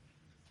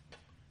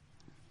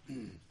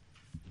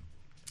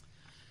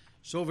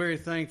So very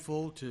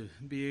thankful to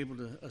be able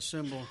to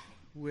assemble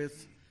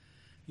with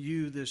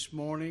you this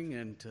morning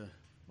and to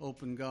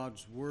open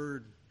God's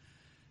Word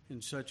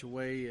in such a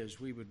way as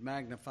we would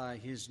magnify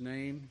His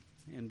name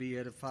and be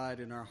edified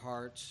in our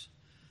hearts.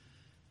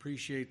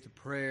 Appreciate the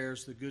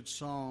prayers, the good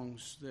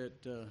songs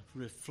that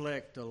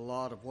reflect a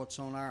lot of what's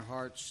on our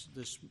hearts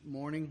this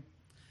morning.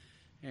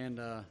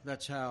 And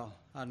that's how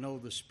I know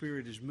the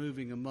Spirit is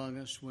moving among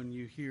us when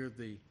you hear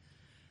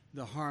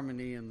the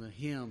harmony and the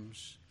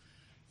hymns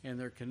and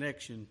their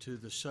connection to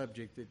the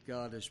subject that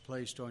God has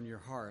placed on your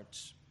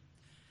hearts.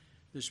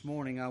 This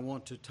morning I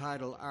want to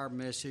title our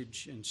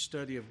message and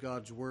study of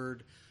God's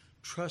Word,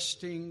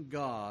 Trusting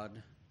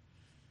God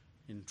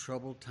in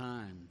Troubled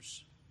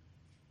Times.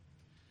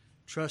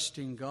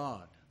 Trusting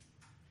God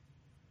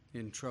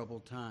in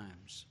troubled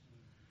times.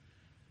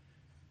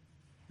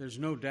 There's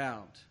no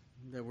doubt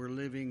that we're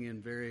living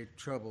in very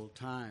troubled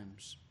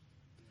times.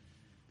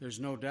 There's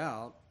no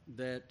doubt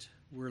that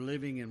we're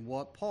living in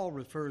what Paul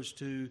refers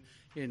to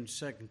in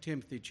 2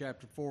 Timothy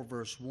chapter 4,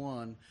 verse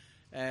 1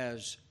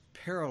 as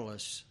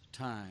perilous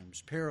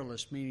times.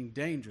 Perilous meaning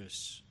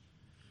dangerous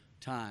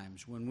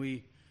times. When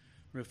we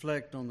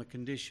reflect on the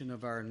condition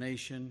of our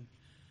nation,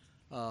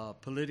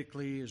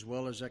 politically as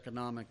well as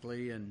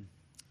economically and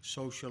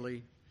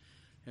socially,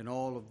 and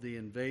all of the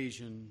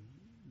invasion,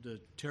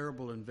 the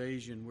terrible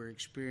invasion we're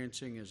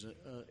experiencing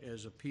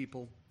as a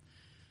people.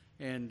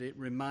 And it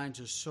reminds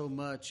us so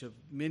much of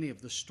many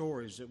of the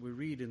stories that we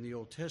read in the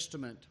Old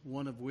Testament,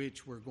 one of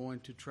which we're going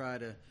to try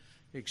to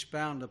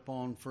expound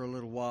upon for a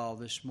little while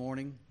this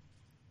morning.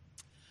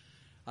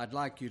 I'd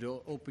like you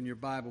to open your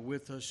Bible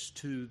with us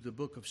to the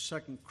book of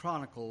 2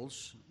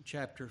 Chronicles,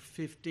 chapter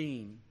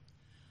 15.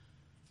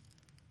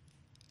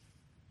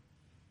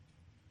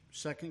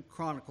 2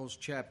 Chronicles,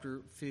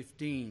 chapter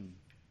 15.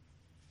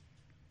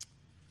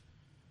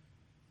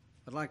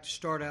 I'd like to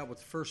start out with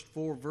the first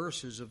 4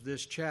 verses of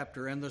this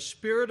chapter. And the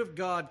Spirit of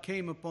God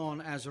came upon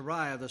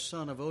Azariah, the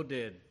son of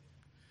Oded.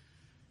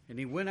 And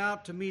he went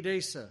out to meet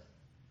Asa,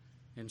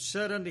 and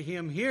said unto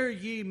him, Hear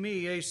ye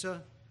me,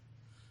 Asa,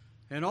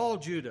 and all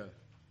Judah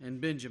and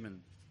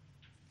Benjamin.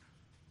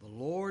 The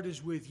Lord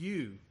is with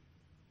you,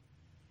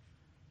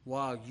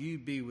 while you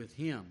be with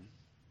him.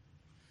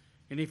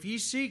 And if ye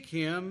seek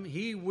him,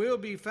 he will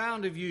be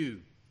found of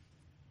you.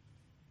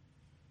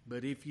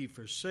 But if ye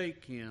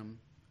forsake him,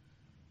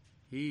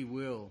 he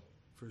will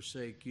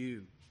forsake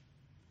you.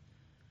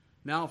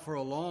 Now for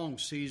a long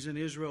season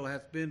Israel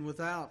hath been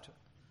without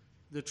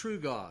the true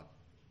God,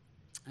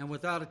 and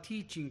without a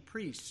teaching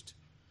priest,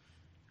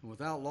 and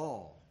without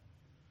law.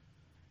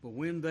 But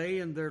when they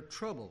in their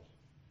trouble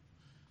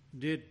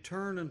did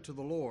turn unto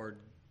the Lord,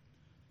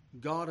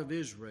 God of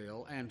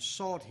Israel, and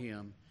sought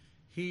him,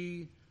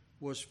 he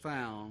was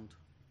found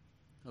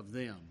of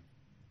them.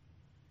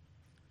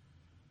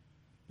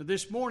 But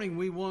this morning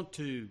we want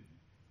to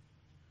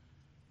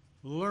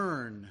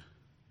learn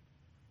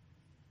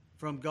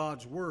from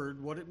God's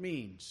Word what it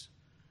means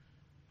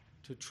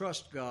to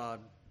trust God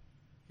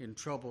in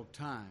troubled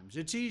times.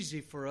 It's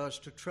easy for us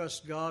to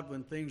trust God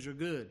when things are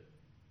good,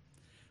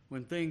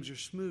 when things are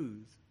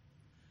smooth,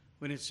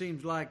 when it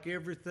seems like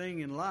everything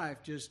in life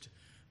just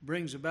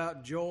brings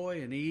about joy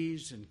and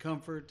ease and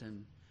comfort,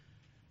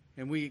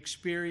 and we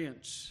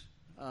experience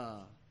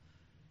a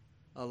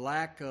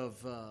lack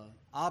of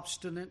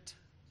obstinate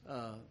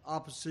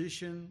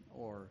opposition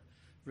or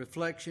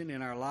reflection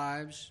in our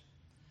lives.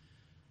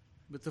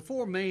 But the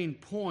 4 main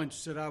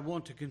points that I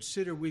want to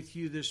consider with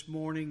you this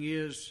morning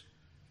is,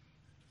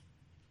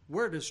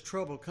 where does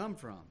trouble come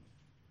from?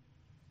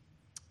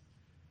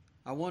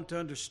 I want to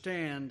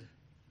understand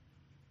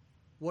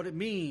what it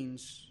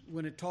means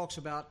when it talks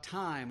about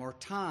time or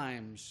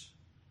times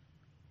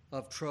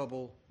of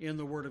trouble in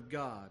the Word of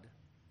God.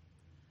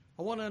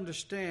 I want to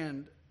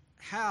understand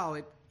how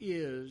it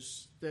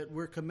is that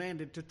we're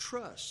commanded to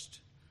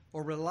trust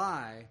or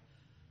rely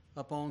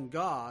upon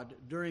God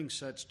during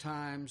such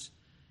times,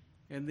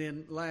 and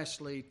then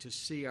lastly to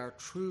see our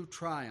true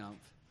triumph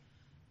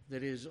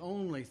that is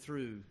only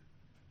through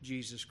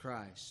Jesus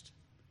Christ.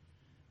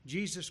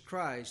 Jesus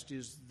Christ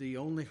is the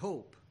only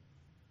hope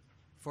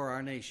for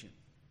our nation.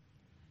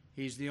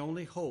 He's the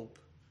only hope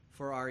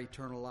for our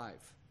eternal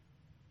life.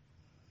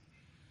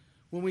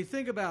 When we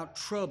think about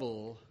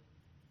trouble,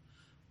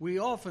 we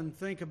often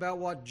think about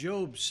what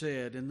Job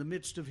said in the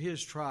midst of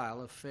his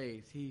trial of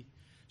faith. He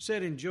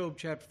said in Job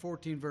chapter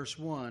 14, verse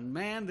 1,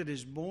 Man that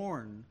is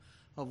born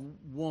of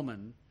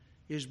woman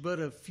is but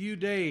a few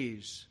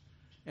days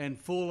and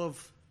full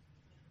of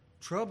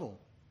trouble.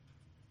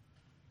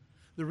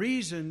 The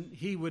reason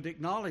he would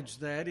acknowledge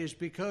that is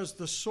because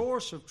the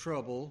source of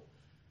trouble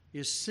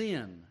is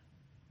sin.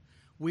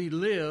 We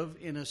live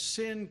in a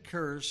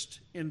sin-cursed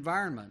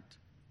environment.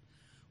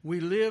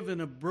 We live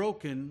in a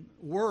broken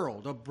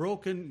world, a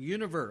broken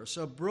universe,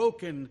 a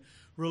broken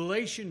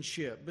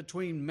relationship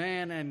between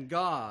man and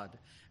God.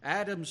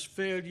 Adam's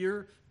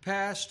failure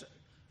passed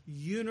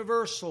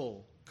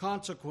universal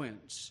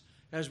consequence,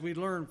 as we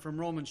learn from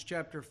Romans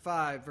chapter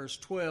 5, verse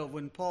 12,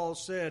 when Paul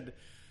said,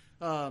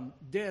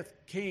 death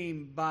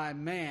came by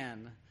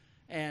man,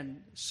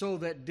 and so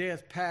that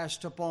death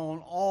passed upon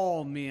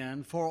all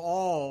men, for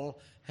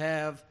all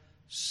have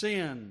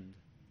sinned.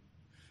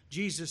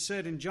 Jesus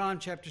said in John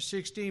chapter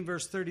 16,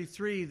 verse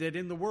 33, that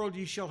in the world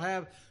ye shall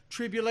have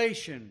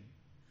tribulation.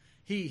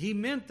 He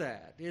meant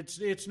that.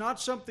 It's not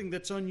something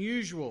that's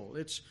unusual.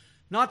 It's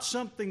not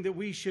something that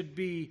we should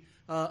be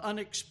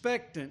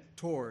unexpectant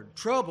toward.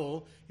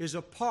 Trouble is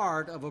a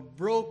part of a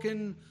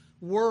broken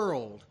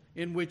world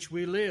in which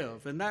we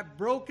live. And that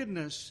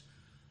brokenness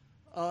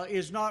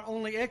is not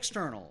only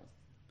external.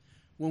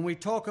 When we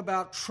talk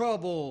about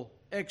trouble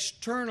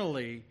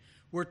externally,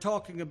 we're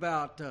talking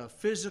about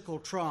physical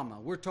trauma.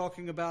 We're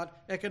talking about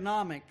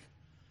economic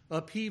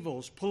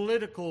upheavals,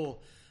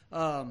 political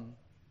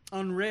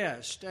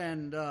unrest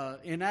and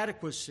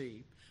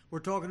inadequacy. We're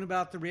talking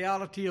about the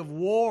reality of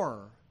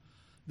war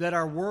that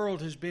our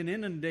world has been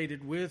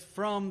inundated with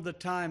from the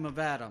time of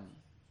Adam.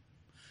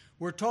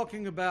 We're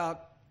talking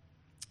about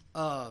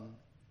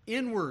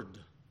inward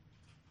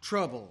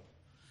trouble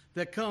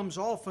that comes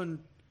often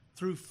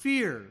through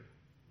fear,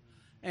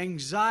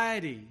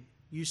 anxiety.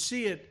 You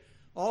see it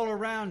all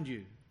around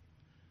you.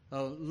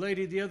 A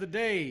lady the other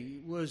day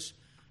was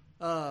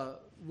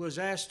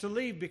asked to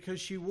leave because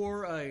she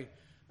wore a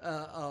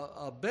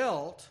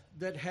belt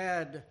that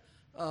had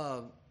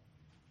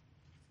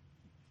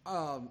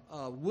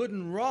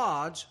wooden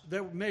rods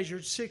that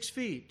measured 6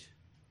 feet.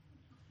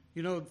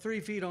 3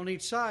 feet on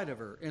each side of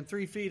her and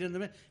 3 feet in the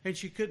middle, and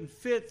she couldn't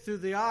fit through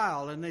the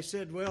aisle. And they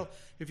said, well,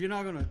 if you're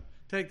not going to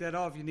take that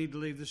off, you need to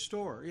leave the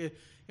store.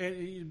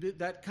 And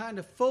that kind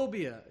of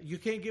phobia, you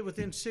can't get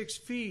within 6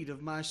 feet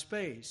of my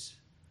space.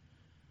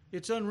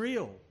 It's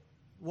unreal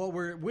what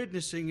we're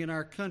witnessing in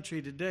our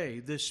country today.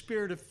 The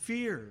spirit of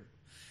fear,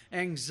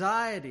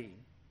 anxiety,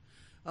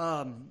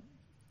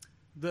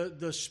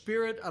 the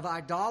spirit of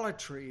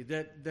idolatry,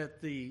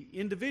 that the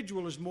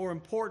individual is more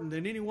important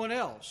than anyone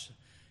else.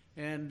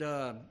 And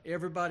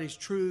everybody's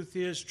truth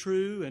is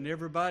true, and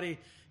everybody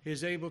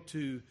is able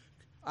to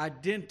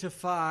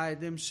identify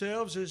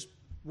themselves as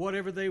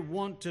whatever they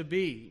want to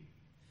be,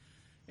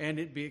 and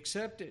it be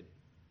accepted.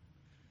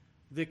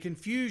 The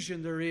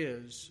confusion there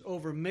is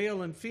over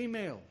male and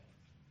female,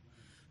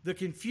 the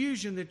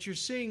confusion that you're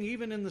seeing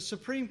even in the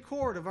Supreme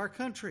Court of our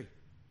country.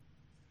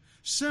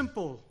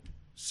 Simple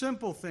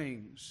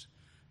things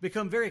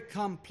become very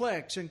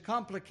complex and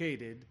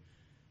complicated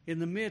in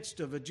the midst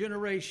of a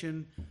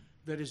generation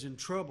that is in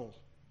trouble.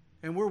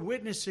 And we're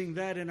witnessing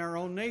that in our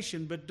own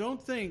nation, but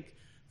don't think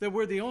that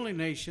we're the only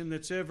nation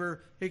that's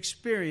ever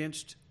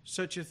experienced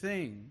such a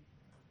thing.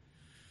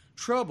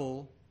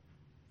 Trouble,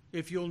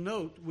 if you'll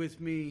note with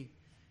me,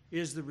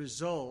 is the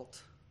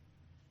result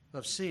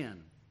of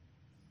sin.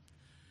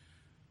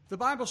 The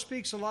Bible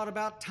speaks a lot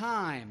about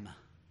time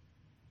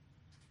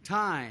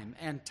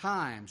and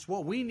times.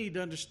 What we need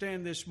to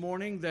understand this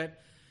morning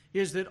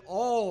is that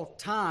all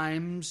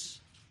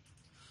times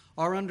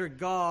are under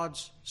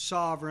God's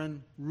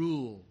sovereign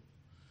rule.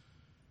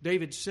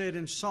 David said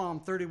in Psalm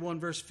 31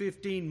 verse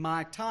 15,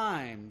 my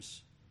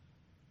times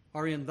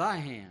are in thy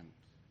hand.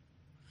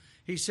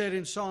 He said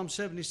in Psalm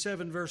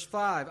 77 verse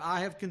 5, I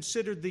have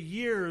considered the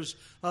years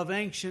of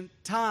ancient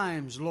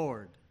times,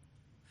 Lord.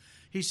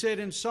 He said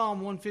in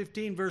Psalm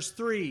 115 verse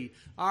 3,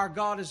 our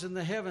God is in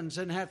the heavens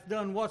and hath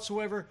done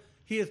whatsoever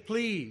he hath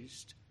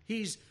pleased.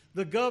 He's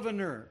the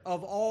governor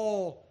of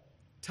all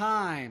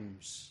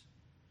times.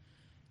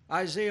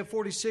 Isaiah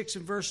 46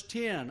 and verse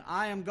 10,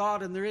 I am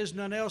God and there is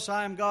none else.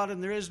 I am God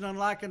and there is none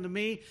like unto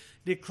me,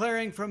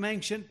 declaring from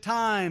ancient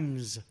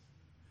times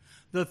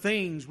the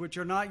things which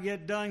are not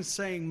yet done,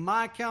 saying,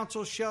 my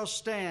counsel shall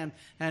stand,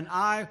 and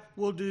I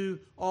will do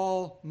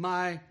all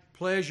my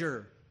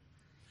pleasure.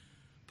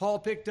 Paul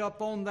picked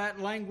up on that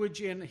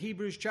language in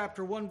Hebrews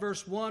chapter 1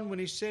 verse 1 when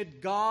he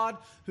said, God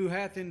who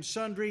hath in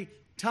sundry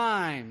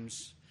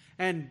times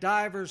and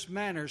divers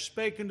manners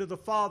spake unto the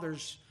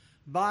fathers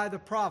by the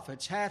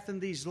prophets, hath in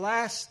these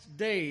last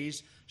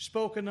days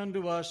spoken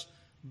unto us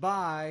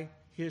by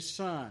his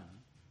Son.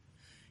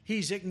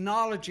 He's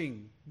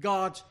acknowledging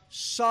God's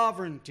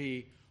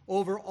sovereignty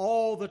over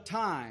all the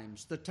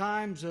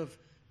times of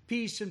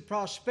peace and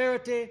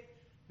prosperity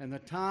and the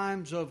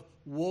times of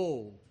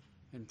woe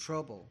and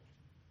trouble.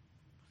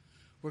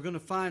 We're going to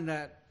find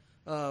that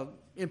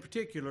in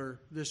particular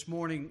this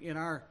morning in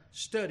our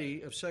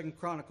study of 2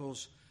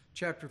 Chronicles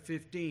chapter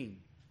 15.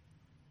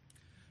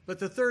 But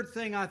the third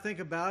thing I think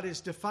about is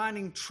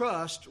defining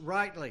trust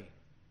rightly.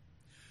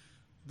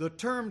 The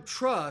term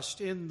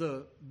trust in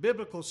the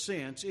biblical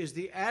sense is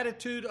the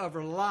attitude of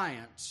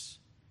reliance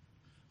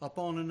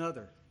upon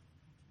another,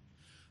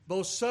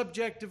 both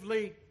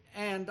subjectively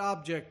and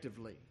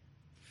objectively.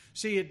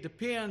 See, it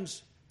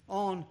depends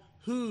on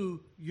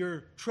who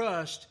your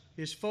trust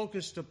is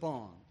focused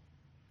upon.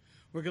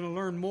 We're going to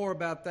learn more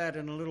about that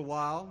in a little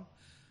while.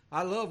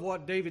 I love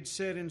what David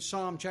said in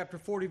Psalm chapter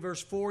 40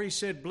 verse 4. He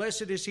said,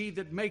 blessed is he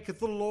that maketh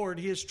the Lord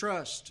his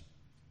trust.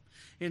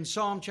 In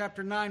Psalm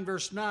chapter 9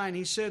 verse 9,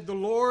 he said, the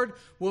Lord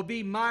will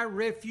be my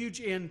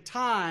refuge in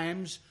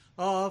times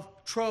of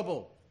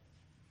trouble.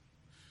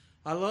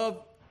 I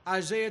love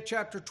Isaiah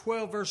chapter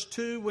 12, verse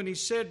 2, when he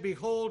said,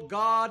 "Behold,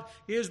 God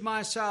is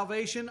my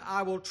salvation.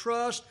 I will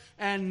trust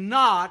and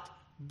not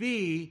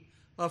be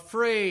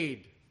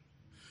afraid.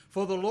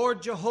 For the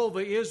Lord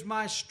Jehovah is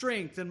my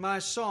strength and my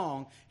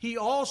song. He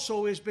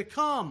also is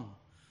become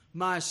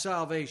my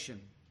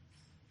salvation."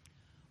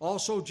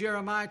 Also,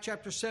 Jeremiah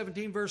chapter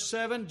 17, verse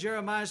 7,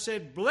 Jeremiah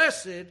said,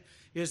 "Blessed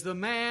is the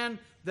man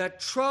that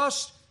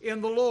trusts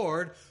in the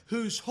Lord,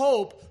 whose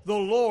hope the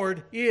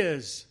Lord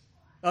is."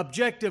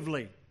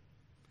 Objectively,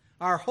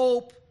 our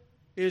hope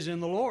is in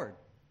the Lord.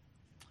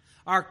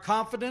 Our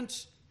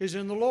confidence is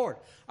in the Lord.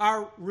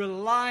 Our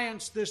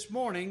reliance this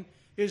morning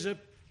is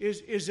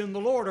in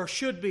the Lord, or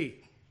should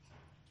be.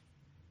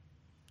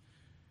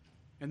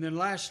 And then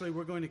lastly,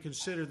 we're going to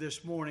consider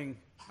this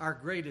morning our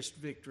greatest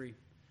victory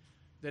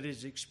that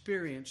is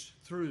experienced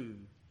through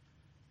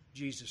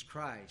Jesus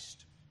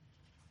Christ.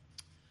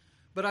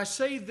 But I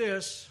say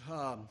this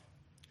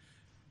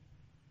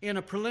in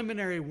a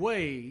preliminary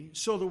way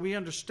so that we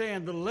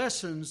understand the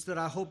lessons that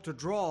I hope to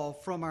draw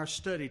from our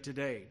study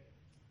today.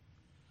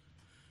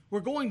 We're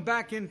going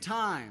back in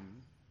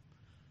time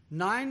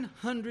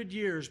 900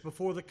 years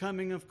before the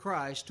coming of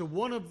Christ to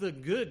one of the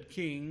good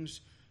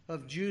kings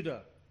of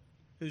Judah,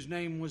 whose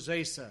name was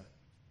Asa.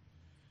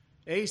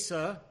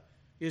 Asa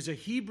is a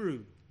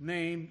Hebrew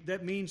name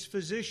that means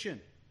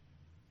physician.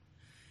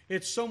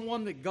 It's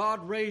someone that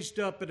God raised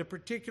up at a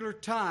particular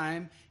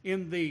time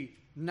in the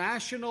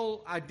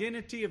national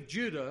identity of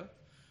Judah,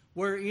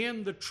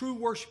 wherein the true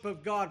worship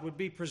of God would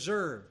be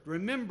preserved.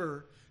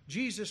 Remember,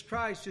 Jesus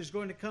Christ is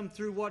going to come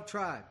through what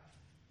tribe?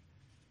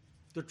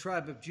 The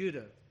tribe of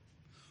Judah.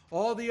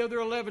 All the other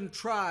 11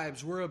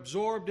 tribes were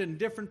absorbed in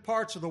different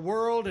parts of the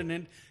world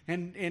and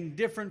in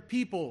different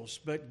peoples,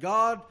 but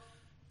God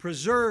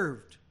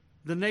preserved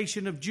the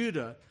nation of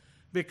Judah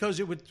because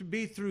it would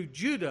be through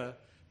Judah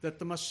that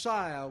the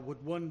Messiah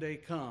would one day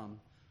come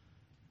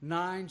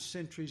 9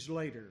 centuries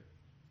later.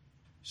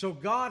 So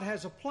God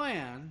has a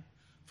plan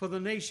for the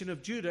nation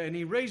of Judah, and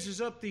He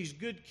raises up these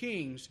good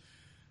kings,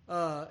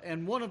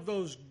 and one of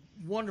those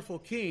wonderful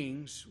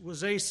kings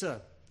was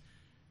Asa.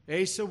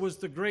 Asa was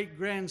the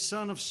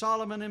great-grandson of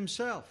Solomon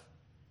himself,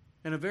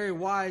 and a very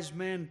wise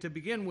man to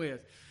begin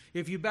with.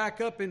 If you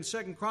back up in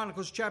 2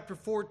 Chronicles chapter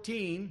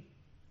 14,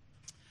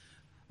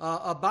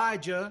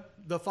 Abijah,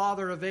 the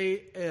father of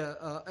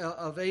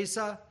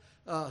Asa,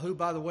 who,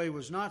 by the way,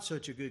 was not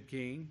such a good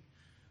king,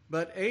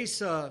 but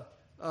Asa,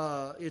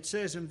 it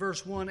says in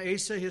verse 1,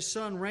 Asa, his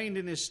son, reigned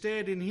in his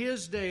stead. In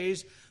his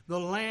days, the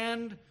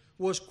land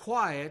was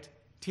quiet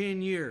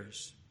 10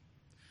 years.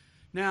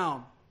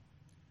 Now,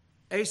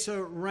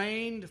 Asa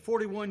reigned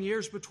 41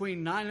 years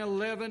between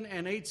 911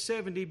 and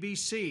 870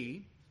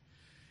 BC.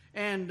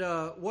 And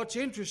what's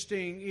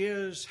interesting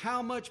is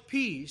how much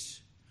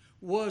peace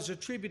was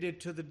attributed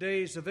to the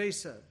days of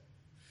Asa.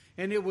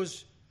 And it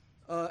was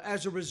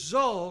as a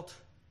result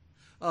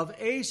of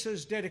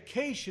Asa's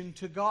dedication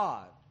to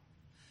God.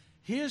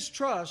 His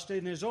trust,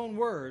 in his own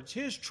words,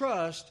 his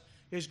trust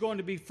is going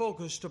to be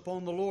focused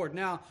upon the Lord.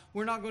 Now,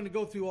 we're not going to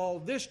go through all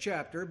this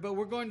chapter, but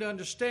we're going to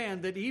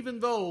understand that even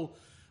though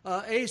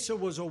Asa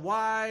was a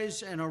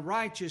wise and a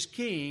righteous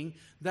king,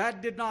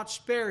 that did not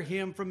spare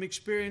him from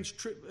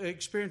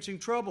experiencing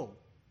trouble.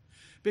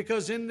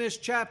 Because in this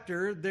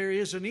chapter, there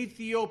is an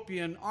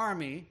Ethiopian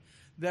army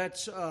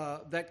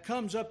that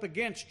comes up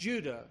against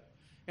Judah,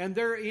 and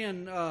they're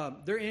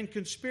in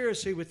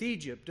conspiracy with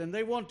Egypt, and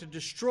they want to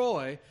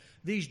destroy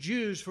these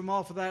Jews from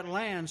off of that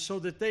land so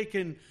that they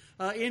can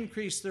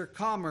increase their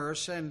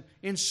commerce and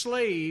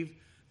enslave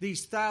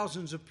these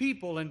thousands of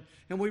people. And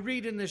we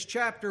read in this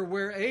chapter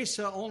where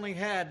Asa only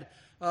had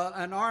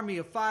an army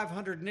of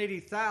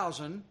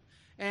 580,000,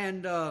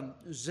 and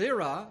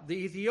Zerah, the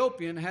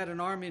Ethiopian, had an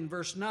army in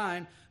verse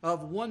 9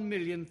 of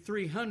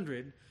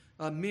 1,300,000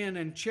 men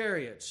and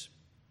chariots.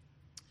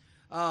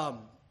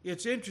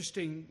 It's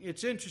interesting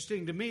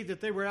to me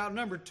that they were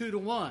outnumbered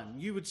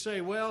 2-1. You would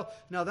say, well,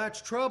 now that's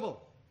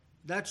trouble.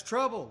 That's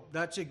trouble.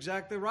 That's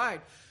exactly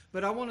right.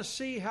 But I want to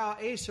see how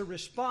Asa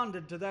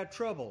responded to that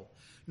trouble.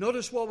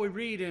 Notice what we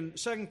read in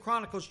 2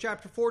 Chronicles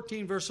chapter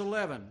 14, verse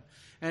 11.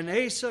 And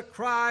Asa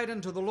cried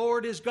unto the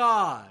Lord his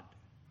God.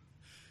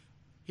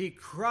 He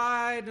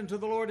cried unto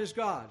the Lord his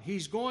God.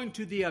 He's going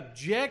to the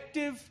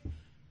objective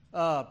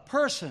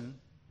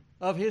person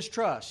of his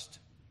trust,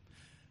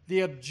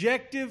 the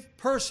objective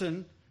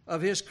person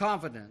of his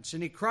confidence.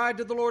 And he cried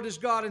to the Lord his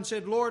God and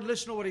said, Lord,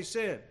 listen to what he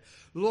said.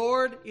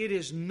 Lord, it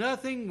is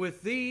nothing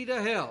with thee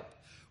to help,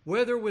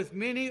 whether with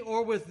many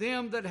or with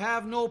them that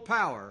have no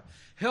power.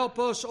 Help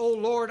us, O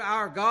Lord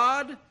our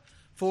God,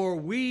 for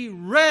we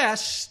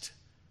rest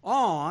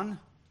on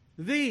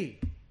thee.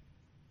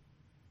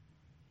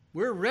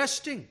 We're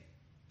resting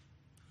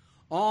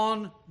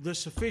on the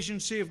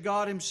sufficiency of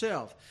God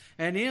himself.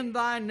 And in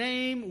thy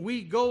name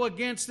we go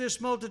against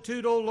this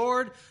multitude, O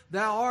Lord.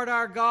 Thou art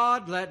our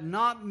God. Let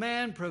not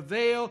man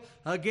prevail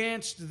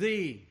against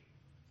thee.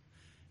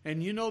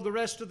 And you know the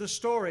rest of the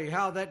story,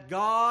 how that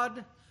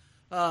God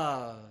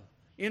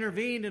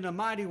intervened in a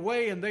mighty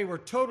way and they were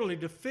totally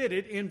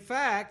defeated. In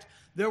fact,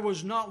 There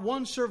was not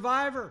one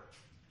survivor.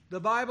 The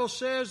Bible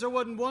says there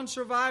wasn't one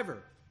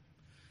survivor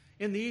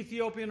in the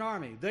Ethiopian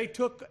army. They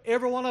took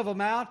every one of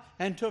them out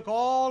and took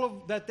all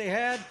of that they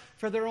had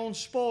for their own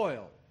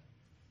spoil.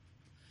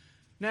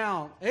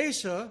 Now,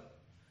 Asa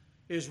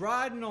is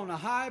riding on a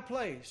high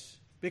place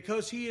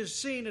because he has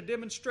seen a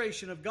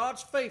demonstration of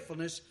God's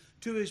faithfulness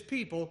to His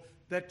people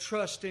that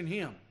trust in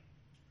Him.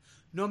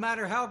 No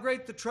matter how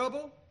great the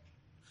trouble,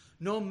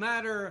 no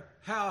matter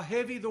how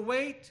heavy the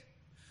weight,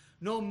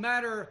 no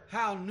matter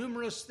how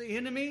numerous the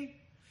enemy,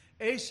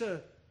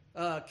 Asa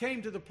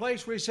came to the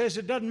place where he says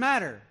it doesn't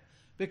matter.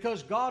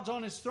 Because God's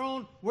on His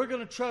throne, we're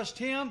going to trust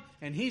Him,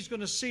 and He's going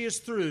to see us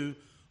through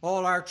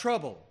all our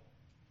trouble.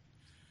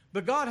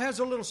 But God has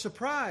a little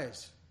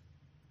surprise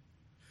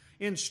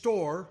in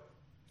store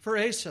for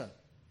Asa.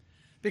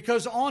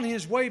 Because on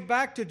his way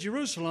back to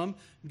Jerusalem,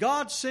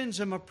 God sends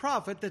him a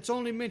prophet that's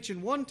only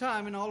mentioned one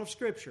time in all of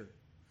Scripture.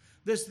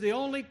 This is the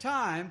only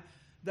time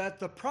that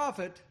the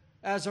prophet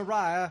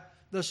Azariah,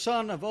 the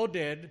son of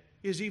Oded,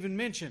 is even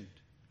mentioned.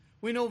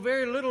 We know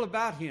very little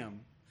about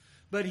him.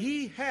 But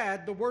he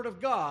had the Word of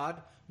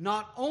God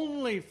not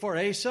only for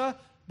Asa,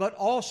 but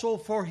also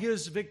for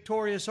his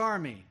victorious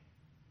army.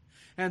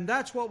 And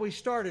that's what we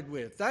started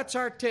with. That's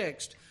our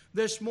text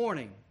this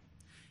morning.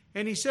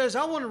 And he says,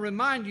 I want to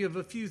remind you of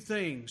a few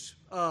things,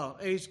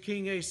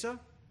 King Asa.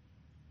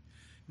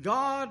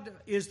 God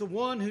is the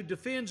one who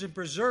defends and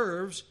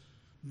preserves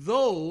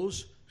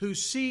those who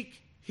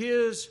seek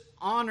His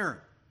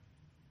honor,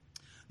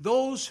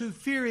 those who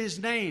fear His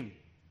name,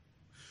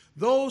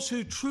 those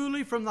who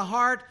truly from the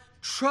heart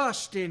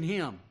trust in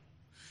Him,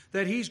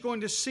 that He's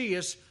going to see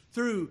us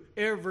through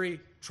every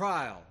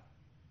trial.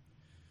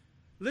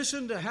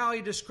 Listen to how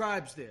he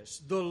describes this.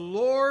 The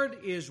Lord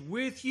is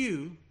with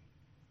you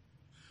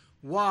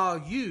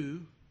while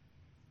you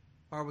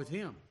are with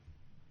Him.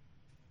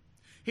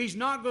 He's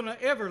not going to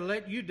ever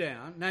let you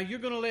down. Now, you're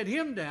going to let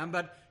Him down,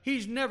 but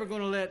He's never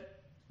going to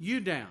let you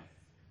down.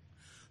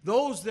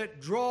 Those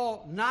that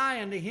draw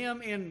nigh unto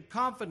Him in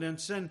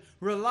confidence and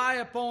rely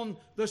upon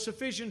the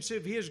sufficiency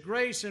of His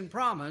grace and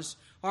promise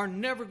are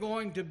never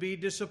going to be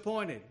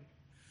disappointed.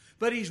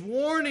 But He's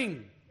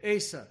warning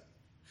Asa.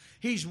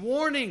 He's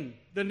warning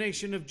the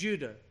nation of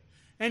Judah.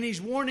 And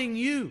He's warning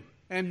you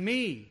and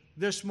me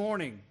this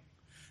morning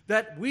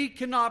that we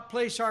cannot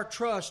place our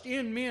trust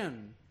in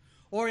men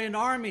or in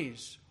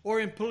armies or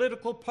in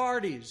political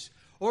parties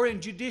or in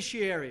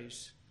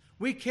judiciaries.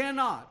 We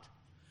cannot.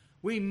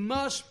 We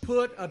must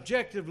put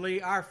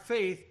objectively our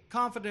faith,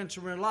 confidence,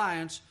 and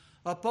reliance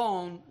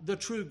upon the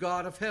true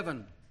God of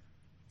heaven.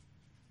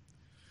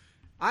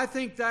 I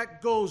think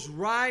that goes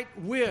right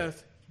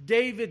with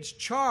David's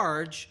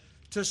charge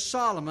to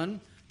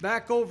Solomon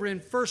back over in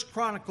 1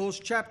 Chronicles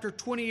chapter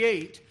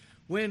 28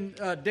 when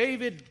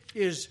David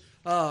is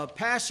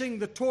passing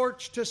the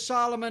torch to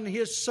Solomon,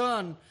 his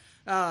son.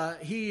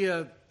 He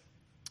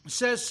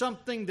says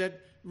something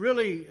that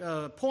really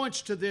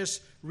points to this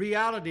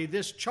reality,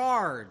 this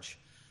charge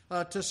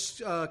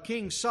to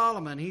King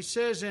Solomon. He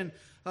says in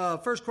 1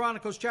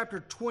 Chronicles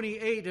chapter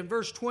 28 and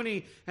verse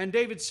 20, and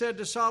David said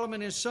to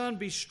Solomon his son,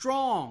 be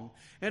strong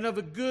and of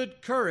a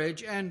good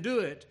courage and do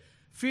it.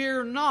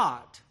 Fear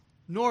not,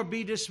 nor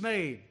be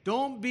dismayed.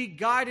 Don't be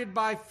guided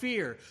by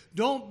fear.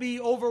 Don't be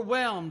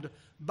overwhelmed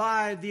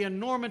by the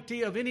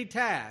enormity of any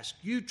task.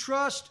 You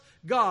trust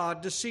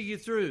God to see you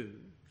through.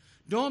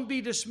 Don't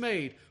be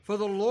dismayed, for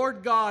the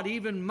Lord God,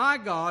 even my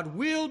God,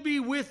 will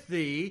be with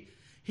thee.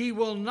 He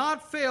will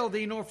not fail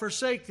thee nor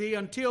forsake thee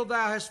until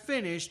thou hast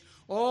finished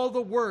all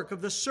the work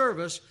of the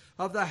service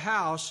of the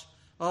house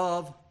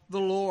of the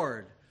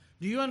Lord.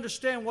 Do you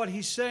understand what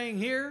he's saying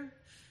here?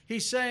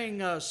 He's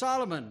saying,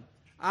 Solomon,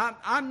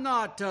 I'm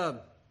not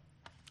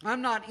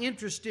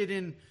interested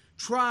in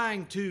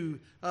trying to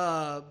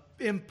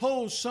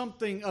impose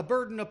something, a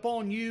burden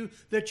upon you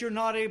that you're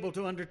not able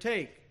to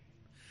undertake.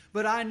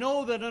 But I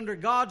know that under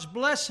God's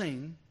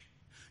blessing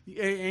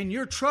and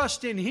your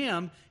trust in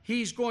Him,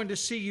 He's going to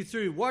see you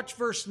through. Watch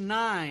verse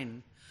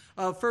 9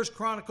 of 1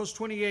 Chronicles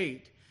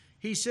 28.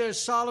 He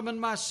says, Solomon,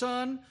 my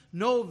son,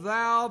 know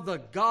thou the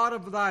God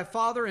of thy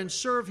father, and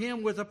serve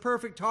Him with a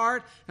perfect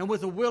heart and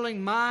with a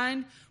willing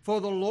mind.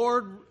 For the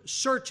Lord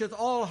searcheth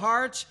all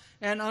hearts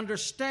and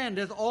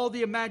understandeth all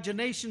the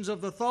imaginations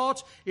of the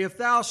thoughts. If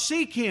thou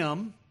seek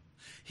Him,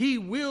 He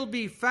will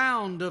be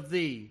found of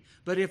thee.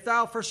 But if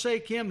thou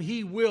forsake Him,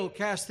 He will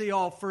cast thee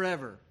off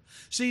forever.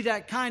 See,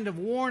 that kind of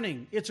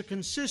warning, it's a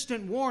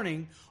consistent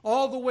warning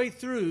all the way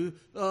through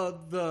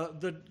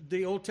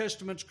the Old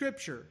Testament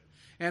Scripture.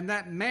 And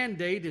that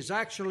mandate is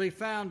actually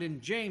found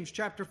in James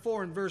chapter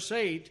 4 and verse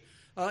 8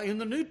 in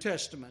the New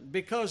Testament.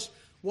 Because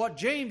what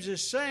James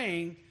is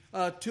saying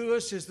to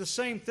us is the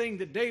same thing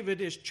that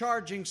David is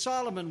charging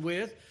Solomon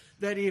with,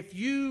 that if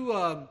you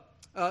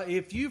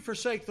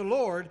forsake the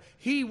Lord,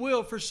 He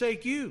will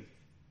forsake you.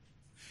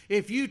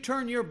 If you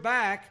turn your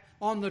back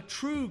on the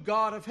true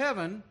God of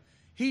heaven,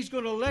 He's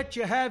going to let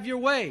you have your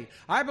way.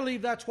 I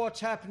believe that's what's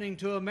happening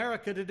to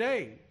America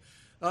today.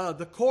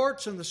 the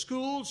courts and the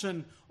schools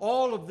and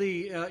all of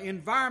the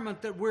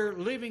environment that we're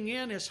living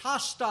in is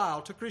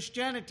hostile to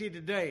Christianity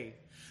today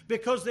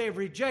because they have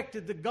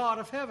rejected the God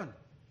of heaven.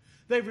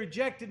 They've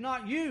rejected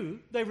not you,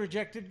 they've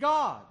rejected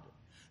God.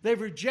 They've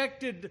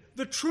rejected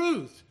the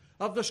truth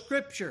of the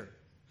Scripture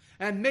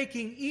and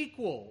making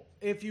equal,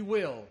 if you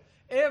will,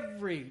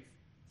 every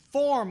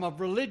form of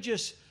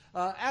religious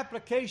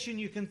application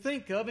you can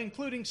think of,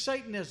 including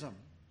Satanism.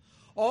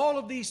 All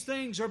of these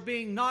things are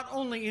being not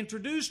only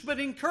introduced but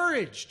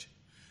encouraged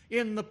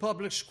in the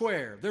public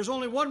square. There's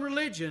only one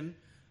religion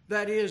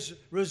that is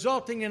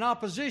resulting in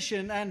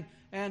opposition and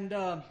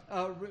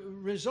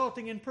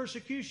resulting in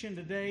persecution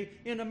today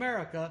in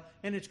America,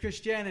 and it's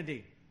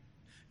Christianity.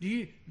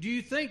 Do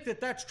you think that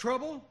that's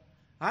trouble?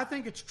 I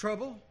think it's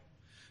trouble,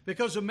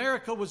 because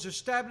America was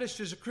established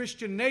as a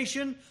Christian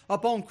nation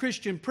upon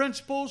Christian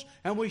principles,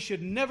 and we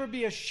should never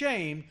be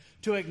ashamed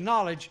to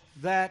acknowledge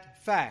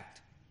that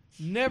fact.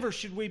 Never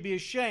should we be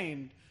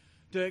ashamed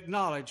to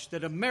acknowledge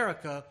that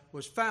America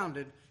was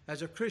founded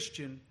as a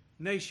Christian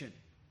nation.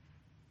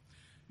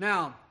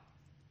 Now,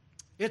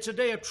 it's a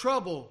day of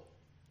trouble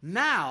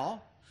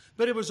now,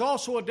 but it was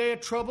also a day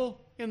of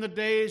trouble in the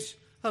days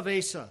of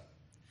Asa.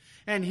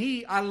 And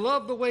I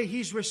love the way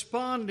he's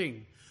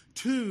responding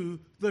to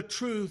the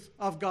truth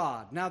of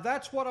God. Now,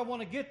 that's what I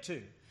want to get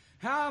to.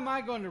 How am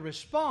I going to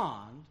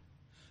respond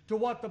to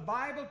what the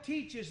Bible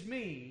teaches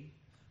me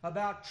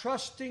about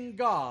trusting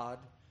God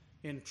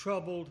in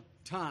troubled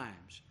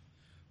times?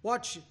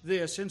 Watch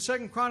this. In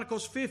 2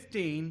 Chronicles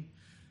 15,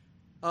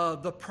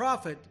 the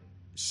prophet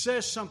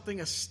says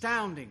something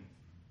astounding,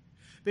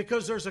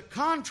 because there's a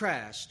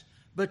contrast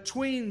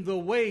between the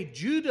way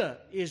Judah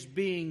is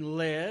being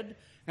led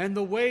and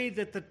the way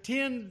that the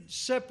 10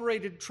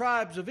 separated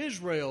tribes of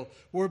Israel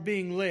were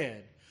being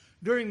led.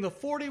 During the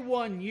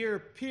 41-year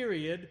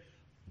period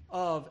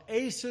of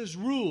Asa's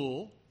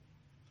rule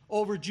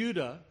over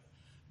Judah,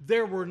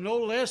 there were no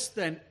less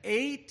than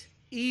 8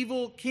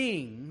 evil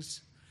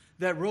kings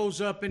that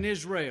rose up in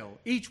Israel,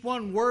 each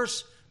one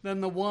worse than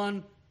the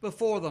one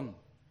before them.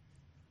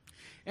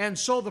 And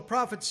so the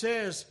prophet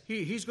says,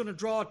 he's going to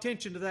draw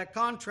attention to that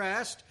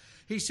contrast.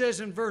 He says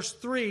in verse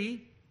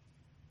 3,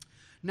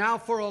 "Now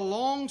for a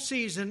long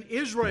season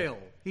Israel,"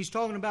 he's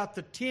talking about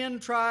the 10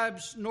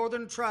 tribes,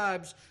 northern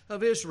tribes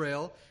of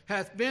Israel,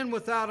 "hath been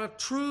without a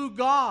true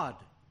God."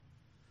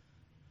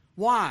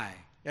 Why?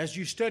 As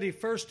you study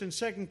 1st and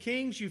 2nd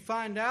Kings, you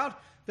find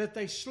out that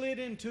they slid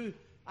into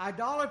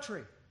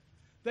idolatry.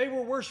 They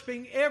were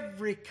worshiping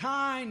every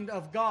kind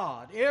of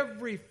God,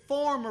 every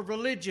form of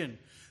religion.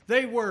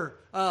 They were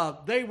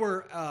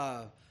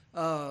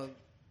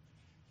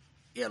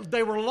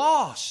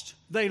lost.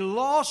 They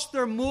lost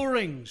their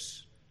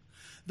moorings.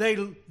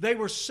 They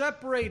were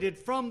separated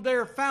from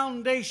their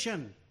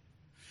foundation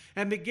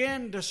and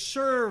began to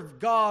serve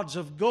gods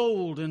of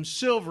gold and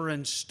silver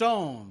and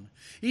stone.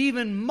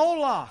 Even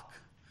Moloch.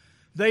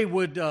 They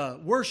would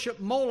worship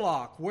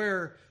Moloch,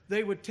 where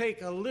they would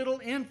take a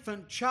little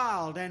infant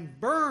child and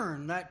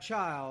burn that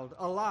child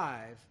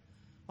alive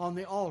on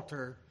the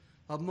altar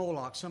of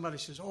Moloch. Somebody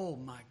says, "Oh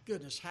my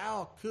goodness,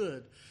 how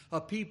could a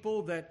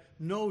people that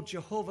know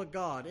Jehovah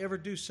God ever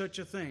do such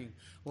a thing?"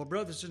 Well,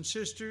 brothers and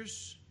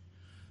sisters,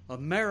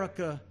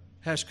 America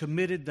has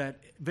committed that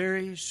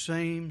very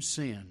same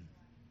sin.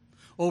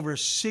 Over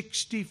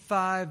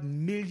 65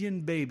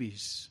 million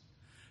babies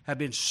have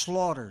been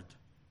slaughtered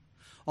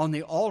on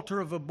the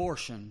altar of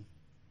abortion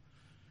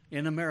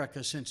in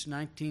America since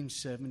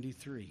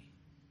 1973.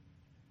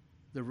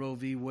 The Roe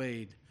v.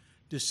 Wade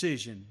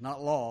decision,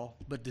 not law,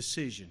 but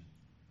decision.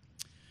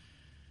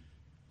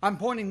 I'm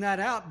pointing that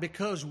out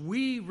because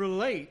we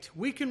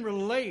can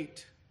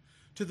relate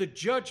to the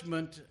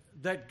judgment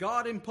that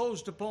God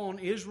imposed upon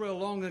Israel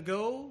long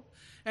ago,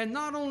 and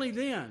not only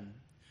then,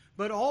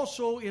 but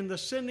also in the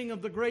sending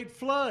of the great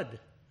flood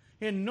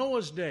in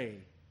Noah's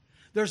day.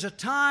 There's a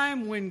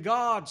time when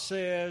God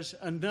says,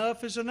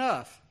 enough is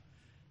enough,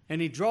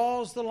 and He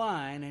draws the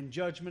line and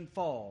judgment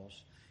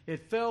falls.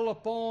 It fell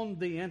upon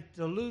the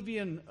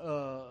antediluvian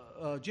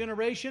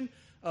generation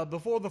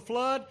before the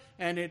flood,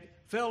 and it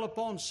fell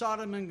upon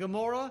Sodom and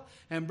Gomorrah.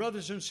 And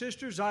brothers and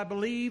sisters, I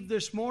believe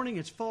this morning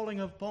it's falling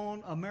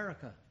upon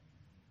America.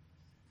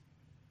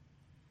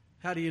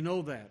 How do you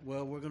know that?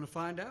 Well, we're going to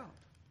find out.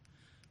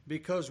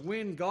 Because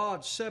when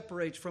God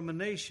separates from a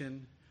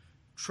nation,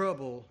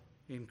 trouble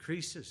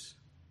increases.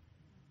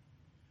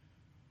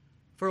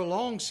 For a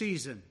long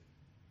season,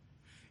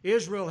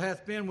 Israel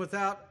hath been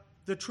without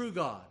the true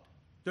God.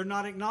 They're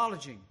not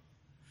acknowledging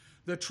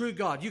the true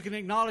God. You can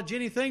acknowledge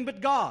anything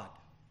but God.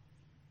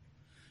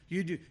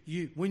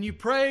 When you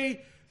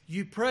pray,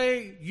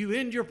 you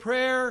end your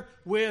prayer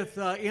with,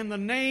 in the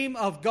name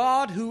of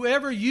God,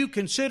 whoever you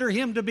consider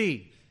Him to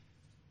be.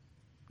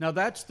 Now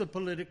that's the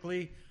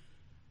politically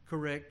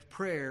correct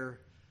prayer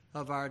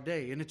of our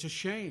day. And it's a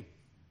shame.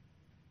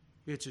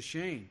 It's a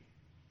shame.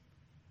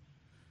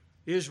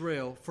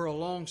 Israel, for a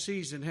long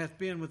season, hath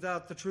been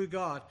without the true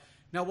God.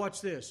 Now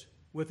watch this.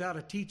 Without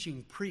a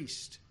teaching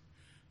priest.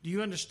 Do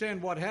you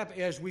understand what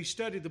happened? As we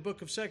study the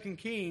book of 2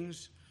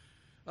 Kings,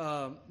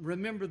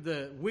 remember,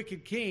 the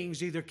wicked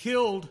kings either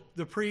killed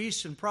the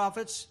priests and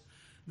prophets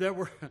that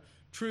were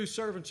true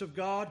servants of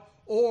God,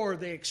 or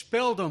they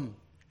expelled them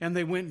and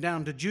they went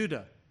down to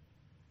Judah.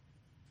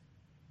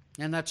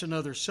 And that's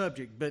another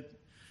subject. But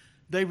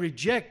they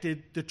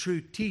rejected the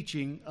true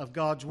teaching of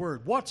God's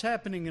Word. What's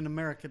happening in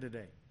America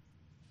today?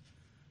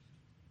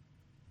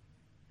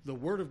 The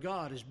Word of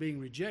God is being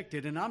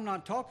rejected. And I'm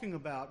not talking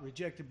about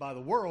rejected by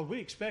the world. We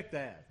expect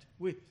that.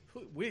 We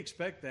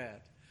expect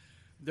that.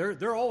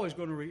 They're always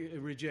going to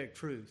reject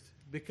truth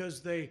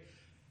because they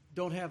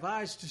don't have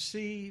eyes to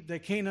see. They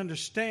can't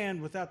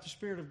understand without the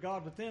Spirit of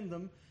God within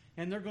them.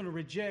 And they're going to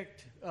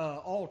reject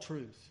all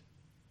truth.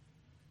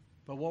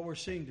 But what we're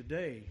seeing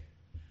today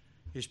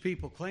is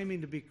people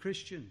claiming to be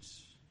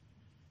Christians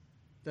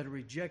that are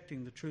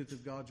rejecting the truth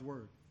of God's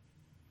Word.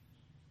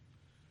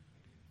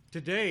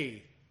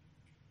 Today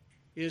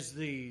is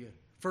the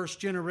first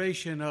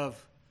generation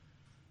of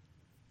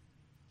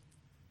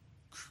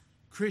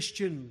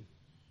Christian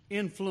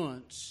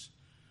influence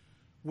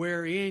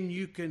wherein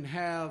you can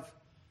have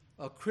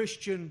a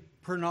Christian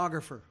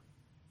pornographer.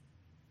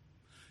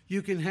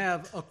 You can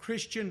have a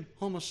Christian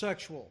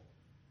homosexual.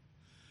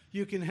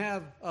 You can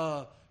have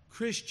a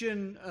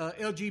Christian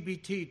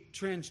LGBT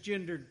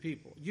transgendered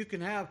people. You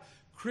can have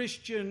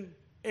Christian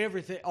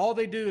everything. All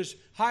they do is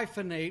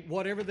hyphenate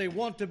whatever they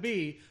want to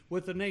be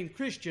with the name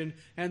Christian,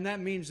 and that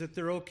means that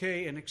they're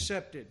okay and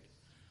accepted.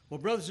 Well,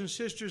 brothers and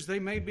sisters, they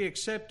may be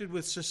accepted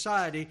with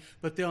society,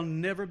 but they'll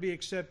never be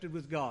accepted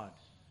with God.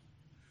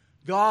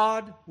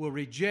 God will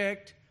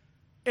reject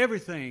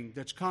everything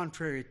that's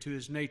contrary to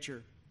His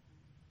nature.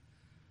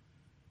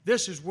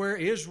 This is where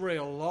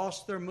Israel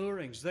lost their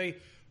moorings. They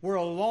were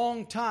a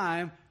long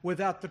time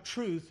without the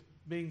truth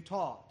being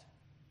taught,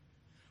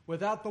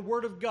 without the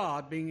Word of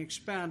God being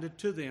expounded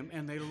to them,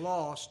 and they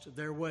lost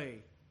their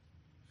way.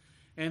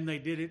 And they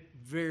did it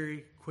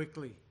very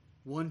quickly.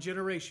 One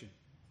generation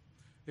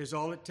is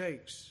all it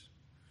takes.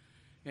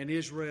 And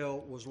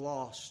Israel was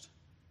lost.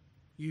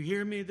 You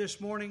hear me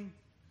this morning?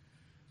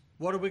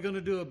 What are we going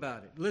to do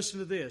about it? Listen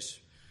to this.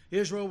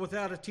 Israel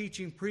without a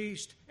teaching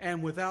priest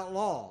and without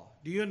law.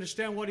 Do you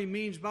understand what he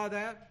means by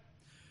that?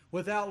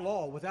 Without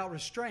law, without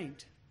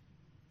restraint.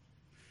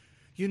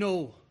 You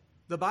know,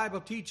 the Bible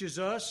teaches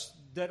us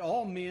that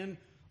all men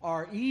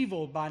are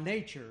evil by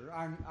nature.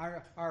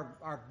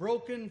 Our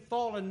broken,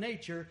 fallen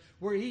nature,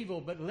 we're evil.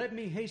 But let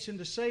me hasten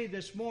to say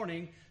this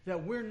morning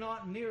that we're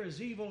not near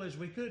as evil as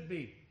we could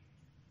be.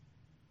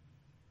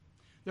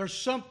 There's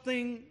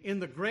something in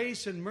the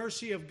grace and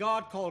mercy of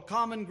God called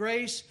common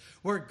grace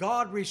where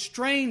God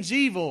restrains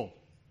evil.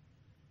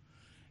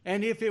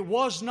 And if it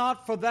was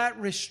not for that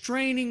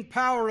restraining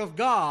power of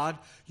God,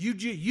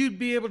 you'd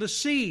be able to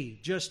see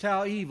just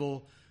how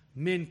evil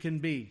men can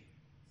be.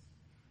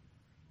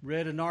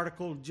 Read an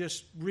article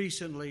just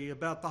recently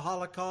about the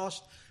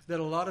Holocaust that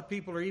a lot of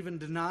people are even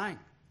denying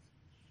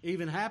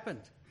even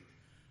happened.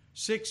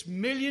 6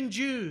 million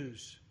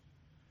Jews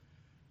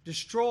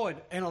destroyed,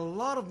 and a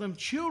lot of them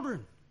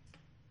children,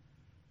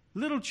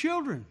 little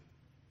children.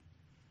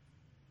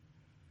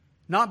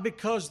 Not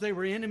because they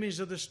were enemies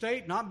of the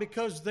state, not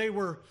because they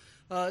were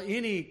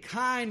any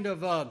kind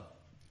of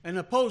an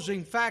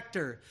opposing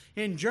factor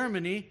in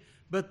Germany,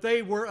 but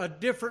they were a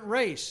different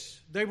race.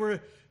 They were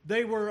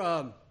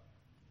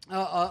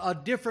a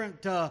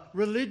different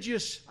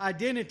religious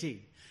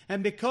identity.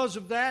 And because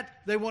of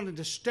that, they wanted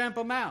to stamp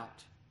them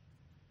out.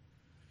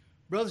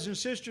 Brothers and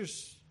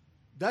sisters,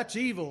 that's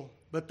evil,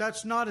 but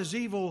that's not as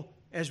evil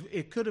as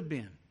it could have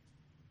been.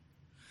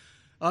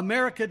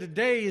 America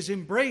today is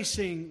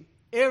embracing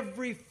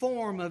every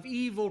form of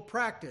evil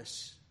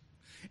practice,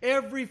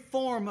 every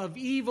form of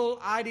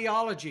evil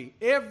ideology,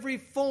 every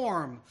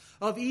form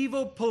of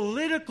evil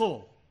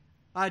political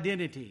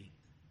identity.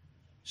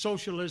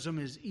 Socialism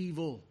is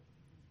evil.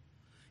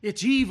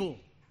 It's evil.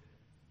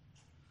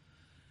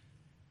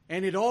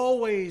 And it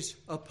always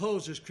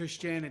opposes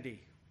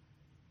Christianity.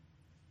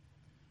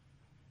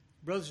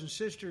 Brothers and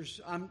sisters,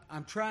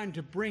 I'm trying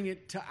to bring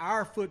it to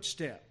our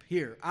footstep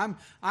here. I'm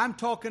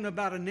talking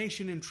about a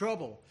nation in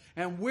trouble.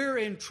 And we're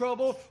in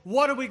trouble.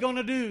 What are we going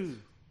to do?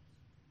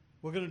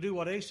 We're going to do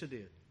what Asa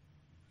did.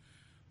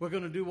 We're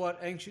going to do what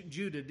ancient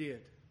Judah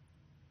did.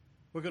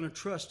 We're going to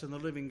trust in the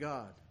living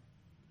God.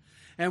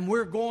 And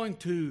we're going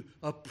to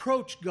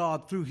approach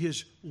God through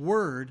His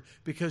Word,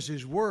 because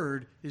His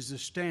Word is the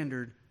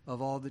standard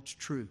of all that's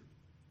true.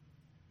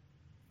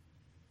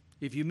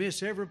 If you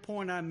miss every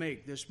point I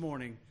make this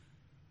morning,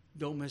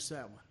 don't miss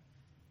that one.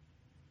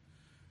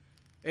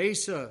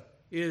 Asa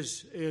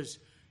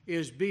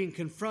is being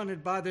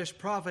confronted by this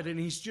prophet, and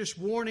he's just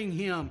warning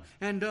him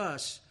and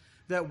us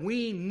that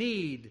we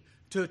need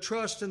to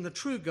trust in the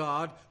true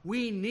God.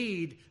 We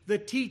need the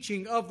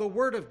teaching of the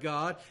Word of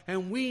God,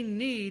 and we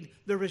need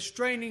the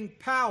restraining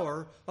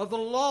power of the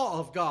law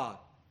of God.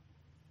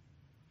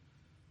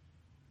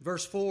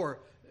 Verse 4,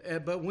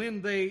 but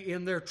when they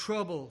in their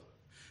trouble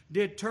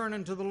did turn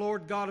unto the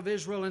Lord God of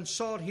Israel and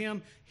sought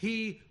Him,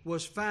 He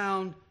was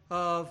found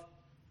of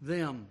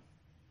them.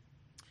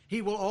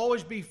 He will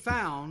always be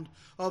found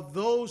of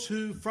those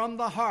who from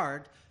the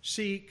heart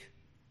seek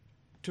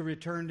to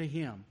return to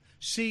Him,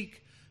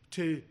 seek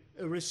to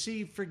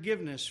receive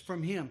forgiveness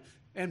from Him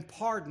and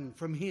pardon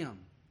from Him.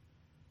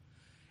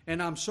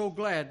 And I'm so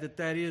glad that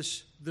that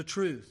is the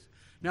truth.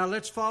 Now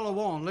let's follow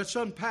on. Let's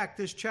unpack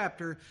this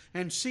chapter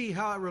and see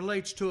how it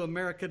relates to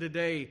America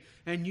today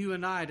and you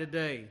and I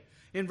today.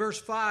 In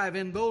verse 5,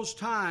 in those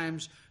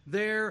times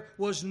there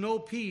was no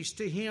peace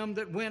to him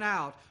that went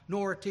out,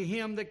 nor to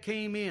him that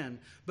came in.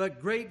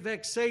 But great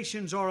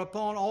vexations are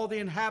upon all the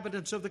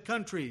inhabitants of the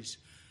countries.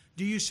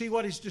 Do you see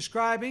what he's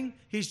describing?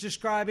 He's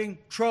describing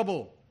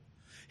trouble.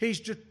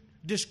 He's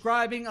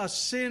describing a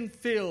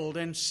sin-filled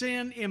and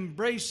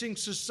sin-embracing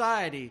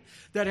society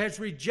that has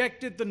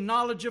rejected the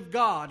knowledge of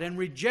God and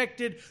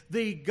rejected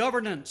the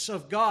governance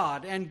of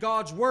God and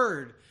God's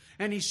Word.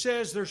 And he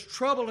says there's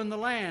trouble in the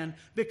land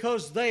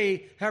because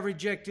they have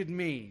rejected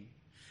me.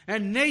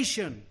 And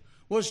nation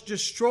was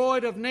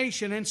destroyed of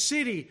nation and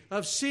city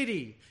of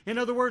city. In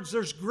other words,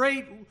 there's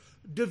great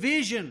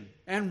division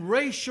and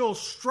racial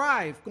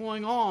strife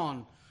going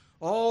on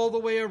all the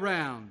way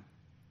around.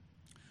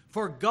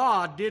 For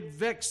God did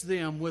vex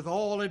them with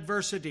all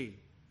adversity.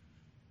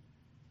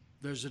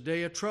 There's a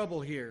day of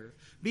trouble here.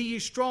 Be ye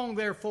strong,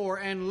 therefore,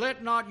 and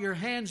let not your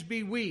hands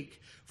be weak,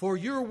 for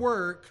your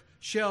work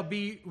shall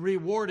be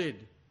rewarded.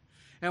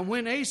 And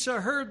when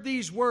Asa heard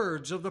these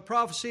words of the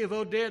prophecy of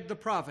Oded the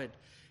prophet,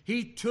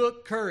 he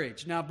took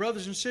courage. Now,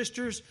 brothers and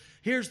sisters,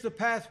 here's the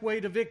pathway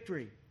to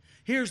victory.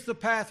 Here's the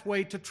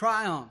pathway to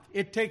triumph.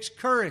 It takes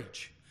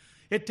courage.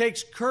 It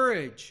takes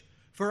courage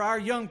for our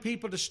young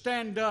people to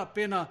stand up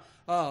in a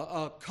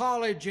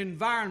college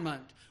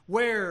environment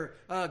where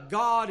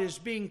God is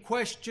being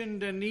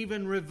questioned and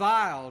even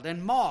reviled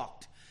and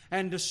mocked,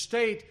 and to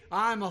state,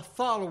 I'm a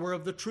follower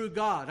of the true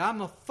God.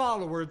 I'm a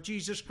follower of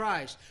Jesus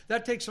Christ.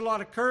 That takes a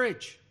lot of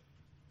courage.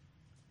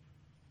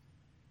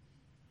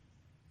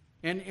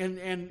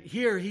 And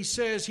here he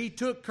says he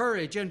took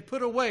courage and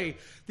put away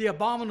the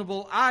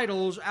abominable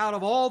idols out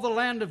of all the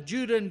land of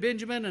Judah and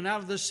Benjamin and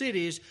out of the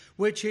cities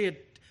which he had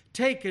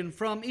taken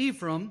from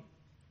Ephraim.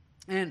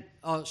 And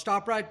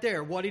stop right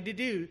there. What did he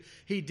do?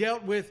 He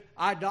dealt with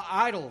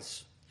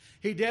idols.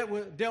 He dealt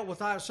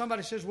with idols.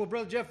 Somebody says, well,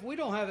 Brother Jeff, we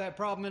don't have that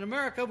problem in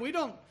America. We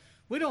don't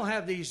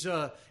have these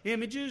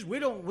images. We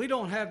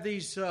don't have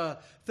these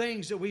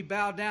things that we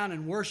bow down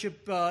and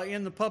worship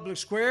in the public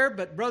square.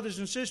 But brothers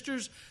and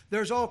sisters,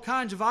 there's all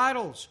kinds of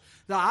idols.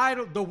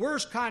 The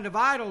worst kind of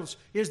idols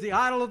is the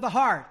idol of the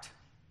heart.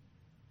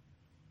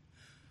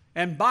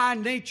 And by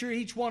nature,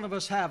 each one of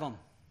us have them.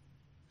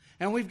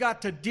 And we've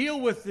got to deal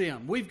with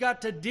them. We've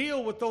got to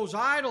deal with those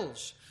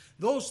idols,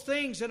 those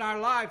things in our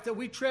life that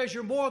we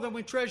treasure more than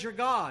we treasure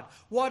God,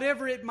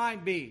 whatever it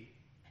might be.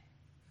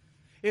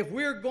 If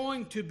we're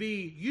going to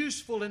be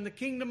useful in the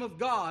kingdom of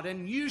God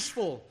and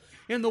useful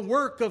in the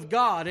work of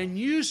God and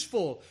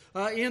useful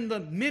in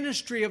the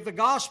ministry of the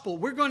gospel,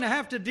 we're going to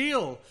have to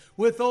deal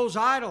with those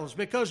idols,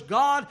 because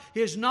God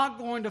is not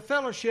going to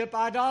fellowship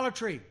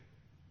idolatry.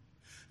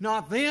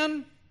 Not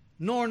then,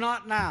 nor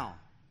not now.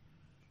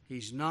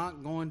 He's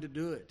not going to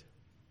do it.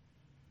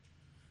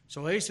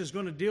 So Asa is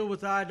going to deal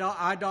with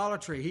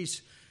idolatry.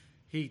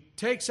 He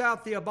takes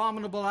out the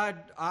abominable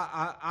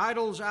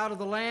idols out of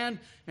the land,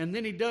 and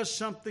then he does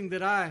something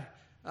that I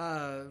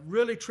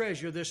really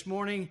treasure this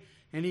morning,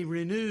 and he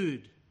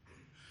renewed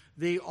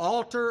the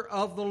altar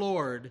of the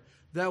Lord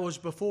that was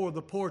before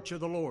the porch of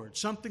the Lord.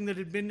 Something that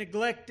had been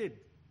neglected.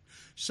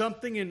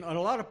 Something in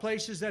a lot of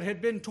places that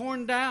had been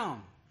torn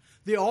down.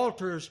 The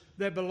altars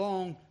that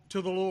belong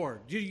to the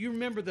Lord. Do you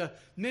remember the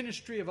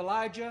ministry of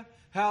Elijah?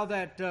 How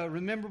that,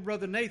 remember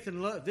Brother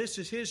Nathan, this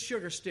is his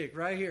sugar stick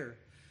right here.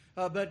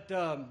 But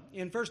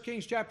in 1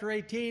 Kings chapter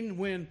 18,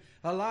 when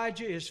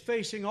Elijah is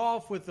facing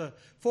off with the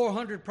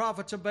 400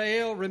 prophets of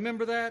Baal,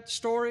 remember that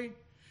story?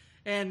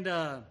 And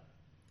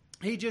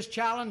he just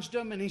challenged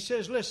them, and he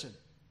says, listen,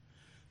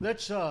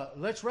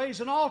 let's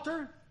raise an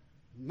altar,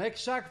 make a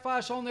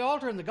sacrifice on the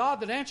altar, and the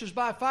God that answers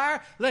by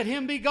fire, let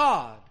him be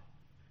God.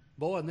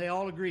 Boy, and they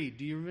all agreed.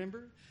 Do you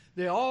remember?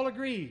 They all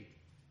agreed.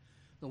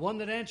 The one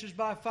that answers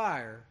by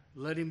fire,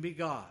 let him be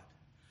God.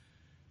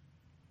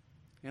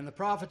 And the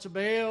prophets of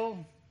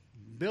Baal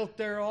built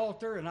their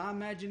altar, and I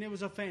imagine it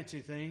was a fancy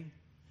thing.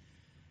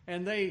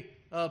 And they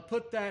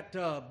put that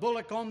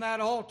bullock on that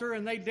altar,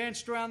 and they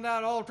danced around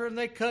that altar, and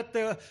they cut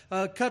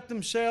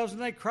themselves,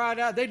 and they cried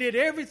out. They did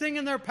everything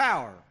in their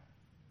power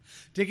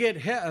to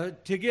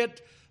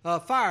get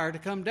fire to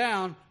come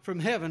down from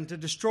heaven to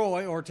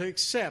destroy or to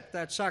accept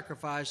that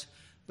sacrifice,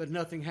 but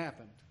nothing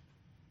happened.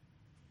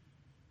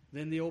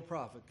 Then the old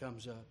prophet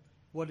comes up.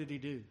 What did he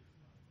do?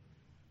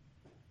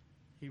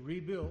 He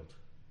rebuilt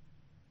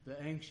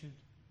the ancient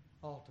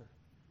altar.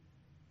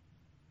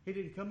 He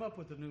didn't come up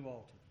with a new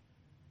altar.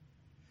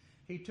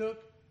 He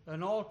took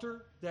an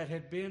altar that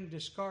had been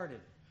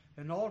discarded,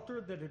 an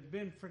altar that had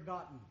been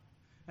forgotten,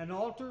 an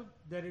altar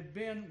that had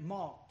been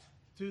mocked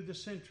through the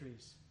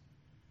centuries,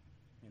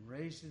 and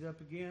raised it up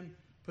again,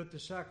 put the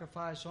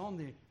sacrifice on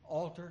the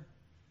altar,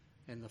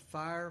 and the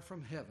fire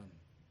from heaven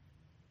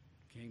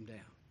came down.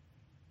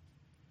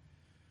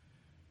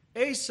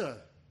 Asa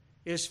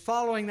is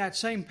following that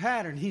same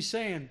pattern. He's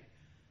saying,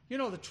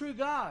 the true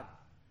God,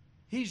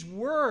 He's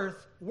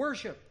worth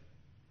worship.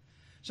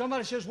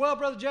 Somebody says, well,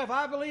 Brother Jeff,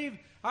 I believe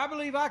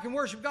I can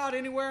worship God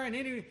anywhere and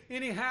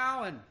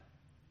anyhow and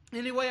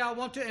any way I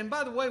want to. And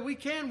by the way, we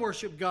can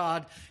worship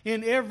God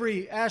in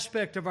every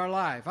aspect of our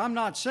life. I'm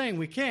not saying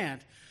we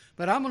can't,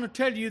 but I'm going to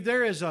tell you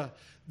there is a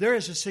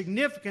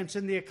significance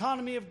in the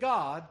economy of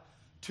God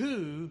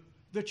to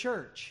the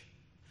church,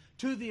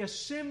 to the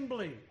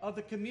assembly of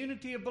the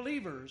community of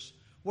believers,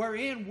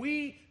 wherein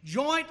we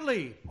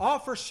jointly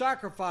offer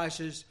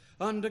sacrifices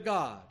unto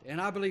God.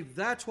 And I believe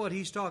that's what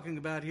he's talking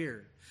about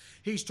here.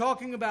 He's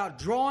talking about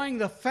drawing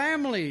the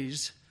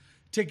families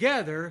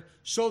together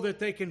so that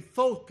they can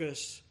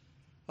focus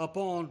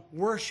upon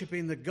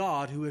worshiping the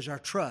God who is our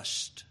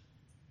trust.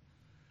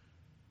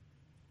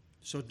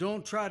 So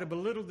don't try to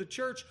belittle the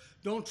church.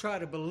 Don't try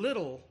to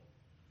belittle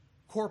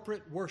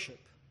corporate worship,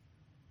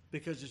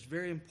 because it's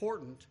very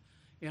important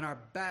in our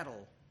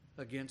battle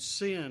against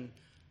sin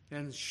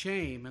and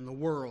shame in the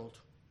world.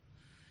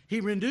 He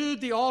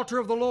renewed the altar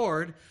of the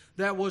Lord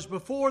that was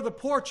before the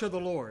porch of the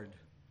Lord.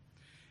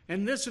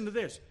 And listen to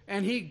this.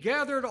 And he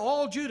gathered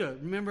all Judah.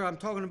 Remember, I'm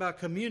talking about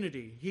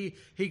community.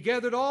 He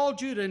gathered all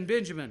Judah and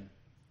Benjamin.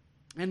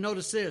 And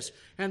notice this.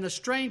 And the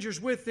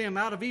strangers with them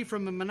out of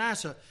Ephraim and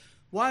Manasseh.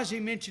 Why is he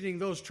mentioning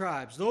those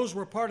tribes? Those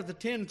were part of the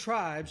 10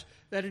 tribes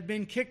that had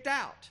been kicked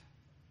out.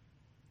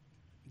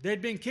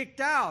 They'd been kicked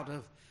out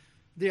of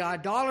the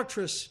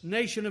idolatrous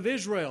nation of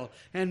Israel,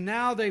 and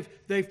now they've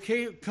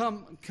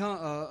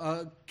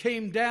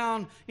came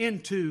down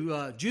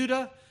into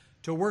Judah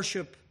to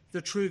worship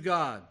the true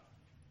God.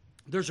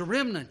 There's a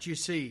remnant, you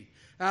see,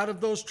 out of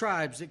those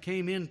tribes that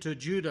came into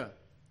Judah,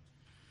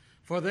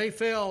 for they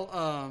fell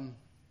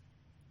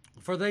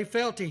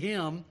to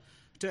him,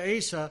 to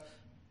Asa,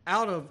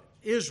 out of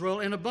Israel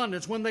in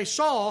abundance, when they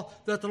saw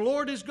that the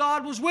Lord his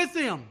God was with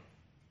them.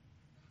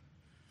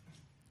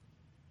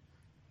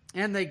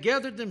 And they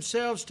gathered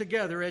themselves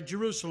together at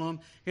Jerusalem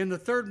in the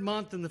 3rd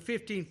month in the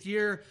 15th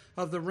year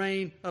of the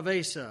reign of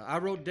Asa. I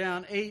wrote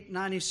down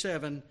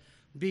 897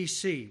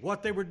 BC.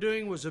 What they were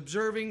doing was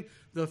observing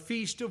the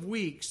Feast of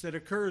Weeks that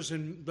occurs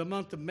in the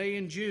month of May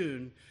and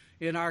June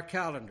in our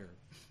calendar.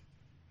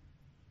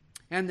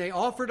 And they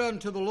offered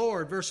unto the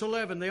Lord, verse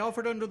 11, they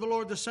offered unto the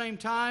Lord the same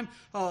time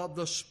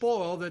the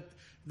spoil that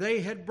they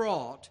had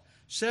brought,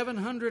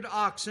 700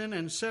 oxen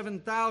and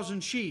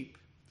 7,000 sheep.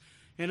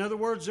 In other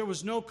words, there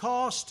was no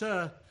cost.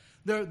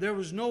 There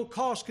was no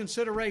cost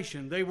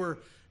consideration. They were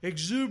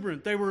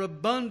exuberant. They were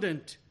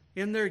abundant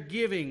in their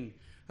giving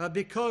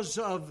because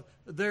of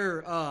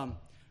their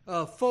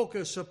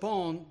focus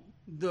upon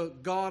the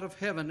God of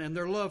heaven and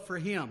their love for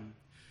Him.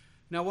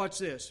 Now, watch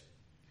this.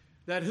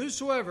 That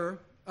whosoever,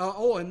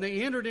 and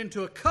they entered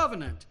into a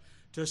covenant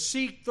to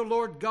seek the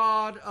Lord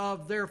God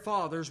of their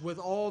fathers with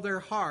all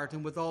their heart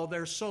and with all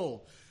their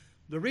soul.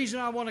 The reason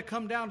I want to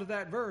come down to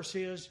that verse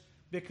is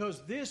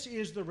because this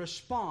is the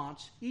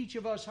response each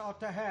of us ought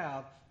to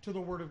have to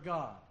the Word of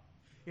God.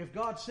 If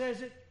God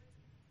says it,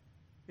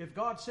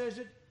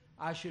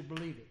 I should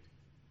believe it.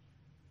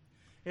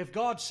 If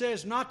God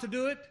says not to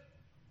do it,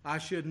 I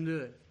shouldn't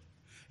do it.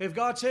 If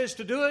God says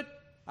to do it,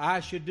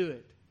 I should do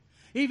it.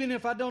 Even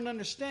if I don't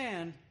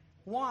understand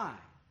why.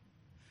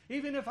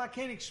 Even if I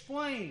can't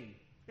explain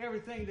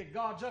everything that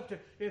God's up to.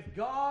 If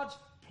God's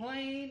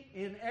plain,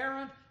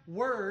 inerrant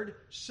Word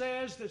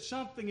says that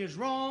something is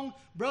wrong,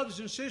 brothers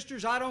and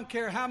sisters, I don't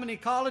care how many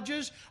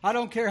colleges, I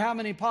don't care how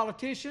many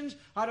politicians,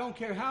 I don't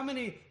care how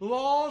many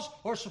laws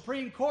or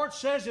Supreme Court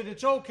says that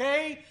it's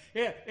okay.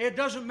 It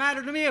doesn't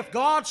matter to me. If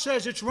God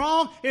says it's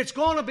wrong, it's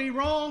going to be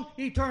wrong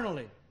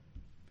eternally.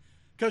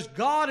 Because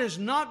God is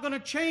not going to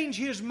change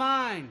His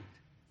mind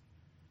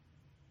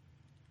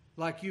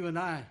like you and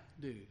I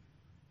do.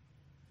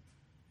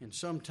 And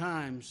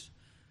sometimes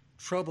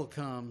trouble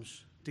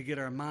comes to get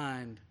our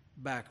mind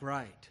back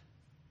right.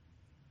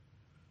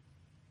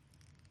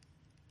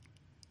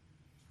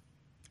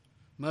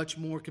 Much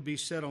more could be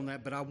said on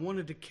that, but I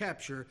wanted to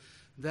capture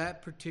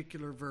that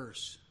particular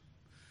verse.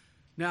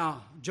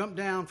 Now, jump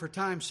down for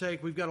time's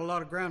sake. We've got a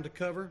lot of ground to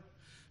cover.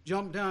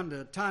 Jump down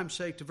to time's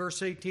sake to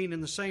verse 18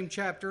 in the same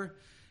chapter.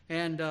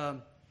 And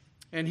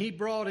he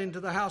brought into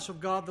the house of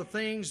God the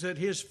things that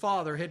his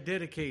father had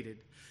dedicated.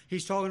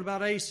 He's talking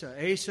about Asa.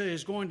 Asa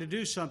is going to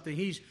do something.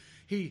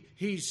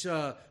 He's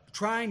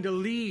trying to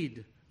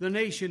lead the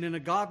nation in a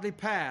godly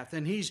path,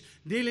 and he's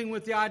dealing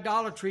with the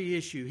idolatry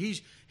issue.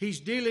 He's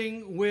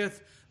dealing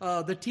with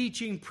the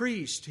teaching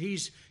priest.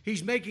 He's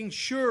making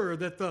sure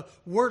that the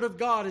Word of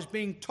God is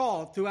being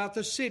taught throughout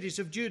the cities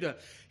of Judah.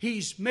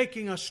 He's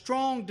making a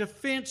strong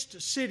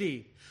defensed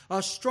city,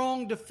 a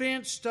strong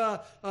defensed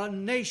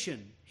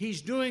nation.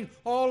 He's doing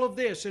all of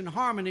this in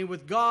harmony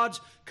with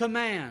God's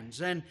commands,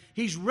 and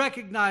he's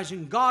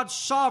recognizing God's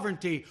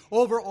sovereignty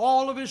over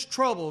all of his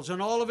troubles and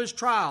all of his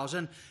trials.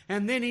 And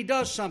then he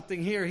does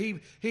something here.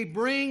 He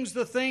brings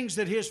the things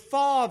that his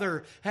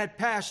father had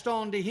passed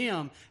on to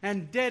him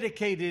and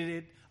dedicated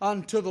it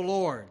unto the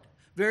Lord.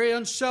 very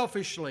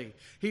unselfishly.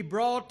 He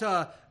brought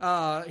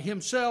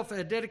himself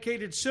a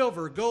dedicated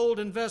silver, gold,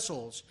 and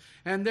vessels.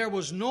 And there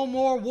was no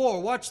more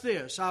war. Watch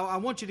this. I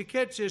want you to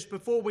catch this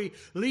before we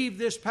leave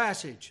this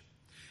passage.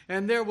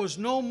 And there was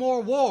no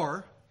more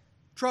war,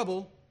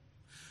 trouble,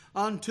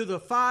 unto the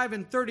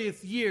 35th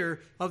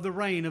year of the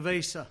reign of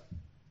Asa.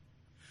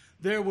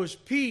 There was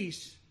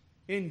peace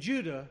in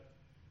Judah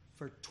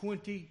for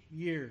 20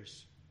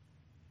 years.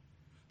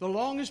 The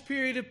longest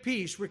period of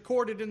peace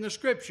recorded in the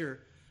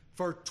Scripture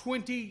for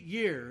 20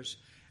 years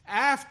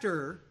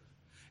after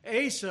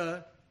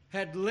Asa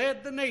had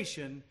led the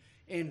nation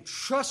in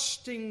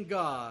trusting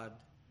God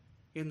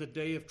in the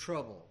day of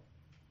trouble.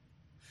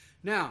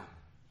 Now,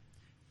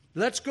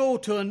 let's go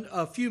to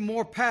a few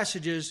more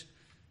passages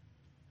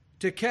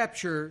to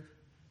capture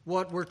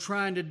what we're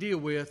trying to deal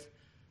with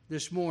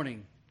this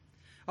morning.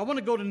 I want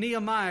to go to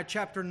Nehemiah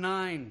chapter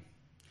 9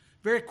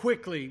 very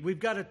quickly. We've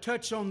got to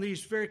touch on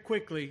these very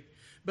quickly.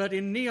 But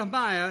in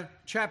Nehemiah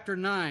chapter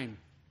 9,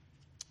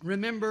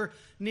 remember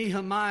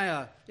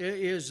Nehemiah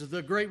is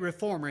the great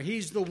reformer.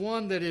 He's the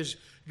one that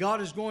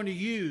God is going to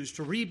use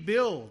to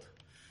rebuild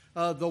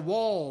the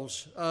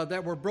walls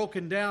that were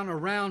broken down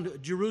around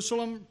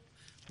Jerusalem.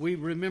 We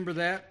remember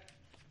that.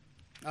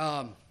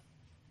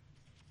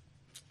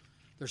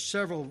 There's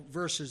several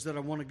verses that I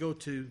want to go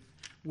to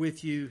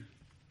with you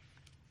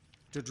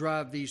to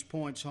drive these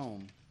points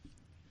home.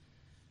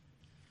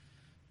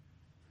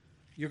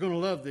 You're going to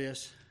love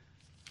this.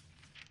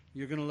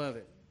 You're going to love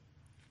it.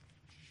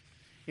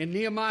 In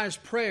Nehemiah's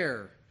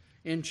prayer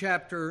in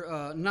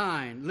chapter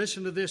 9,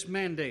 listen to this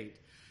mandate.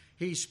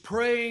 He's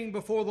praying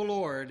before the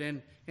Lord,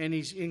 and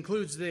he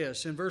includes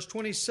this. In verse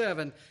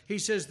 27, he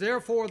says,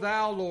 "Therefore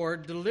thou,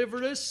 Lord,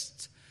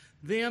 deliverest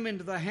them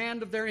into the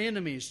hand of their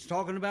enemies,"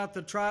 talking about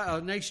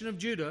the nation of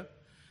Judah,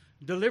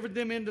 "delivered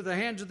them into the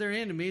hands of their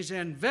enemies,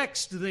 and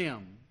vexed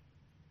them.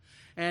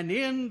 And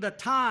in the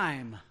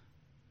time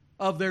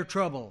of their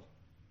trouble,"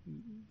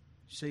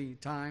 see,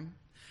 time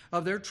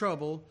of their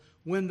trouble,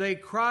 "when they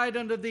cried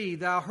unto thee,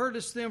 thou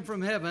heardest them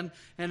from heaven,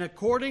 and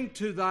according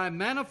to thy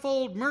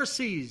manifold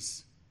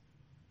mercies,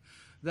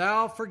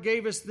 thou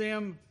gavest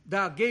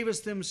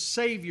them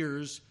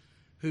saviors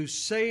who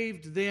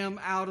saved them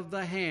out of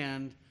the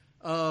hand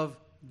of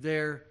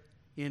their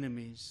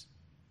enemies."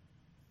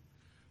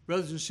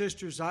 Brothers and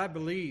sisters, I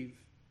believe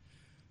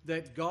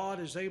that God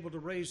is able to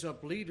raise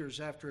up leaders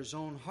after His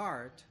own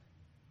heart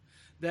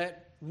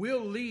that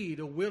will lead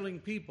a willing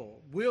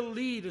people, will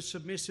lead a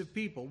submissive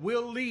people,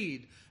 will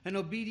lead an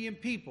obedient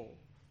people.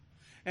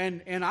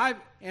 And I'm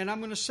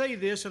going to say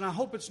this, and I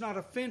hope it's not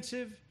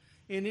offensive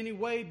in any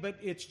way, but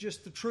it's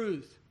just the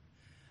truth.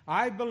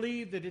 I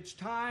believe that it's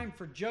time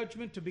for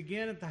judgment to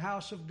begin at the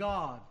house of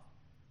God.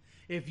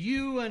 If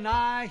you and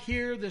I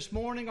here this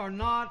morning are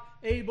not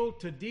able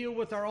to deal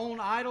with our own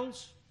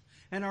idols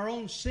and our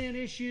own sin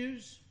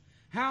issues,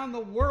 how in the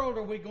world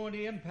are we going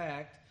to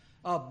impact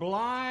a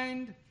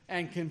blind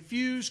and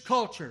confused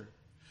culture,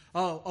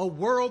 a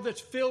world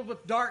that's filled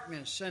with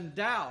darkness and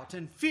doubt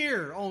and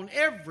fear on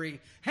every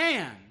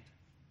hand?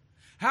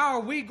 How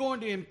are we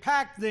going to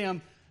impact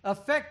them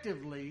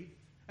effectively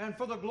and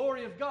for the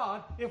glory of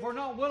God if we're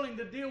not willing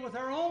to deal with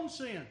our own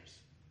sins,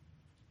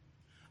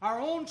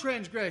 our own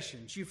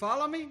transgressions? You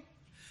follow me?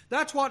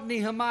 That's what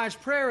Nehemiah's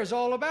prayer is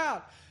all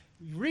about.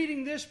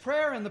 Reading this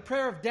prayer and the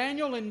prayer of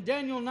Daniel in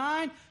Daniel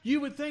 9, you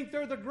would think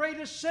they're the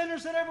greatest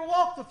sinners that ever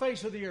walked the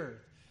face of the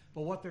earth.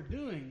 But what they're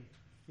doing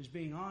is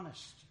being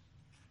honest.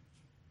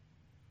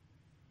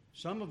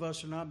 Some of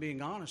us are not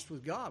being honest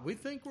with God. We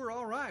think we're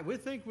all right. We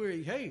think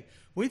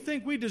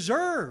we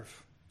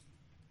deserve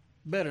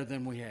better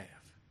than we have.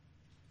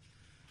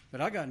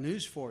 But I got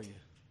news for you.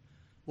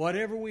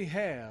 Whatever we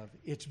have,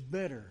 it's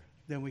better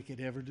than we could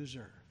ever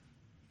deserve.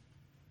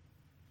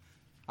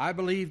 I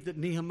believe that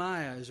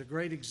Nehemiah is a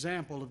great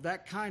example of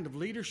that kind of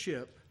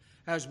leadership,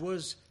 as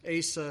was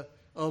Asa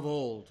of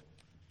old.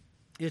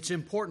 It's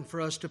important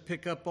for us to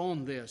pick up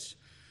on this.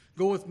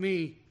 Go with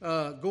me,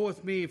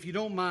 if you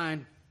don't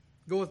mind,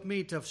 go with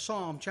me to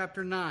Psalm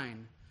chapter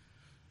 9.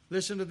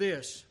 Listen to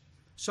this.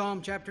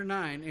 Psalm chapter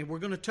 9. And we're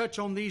going to touch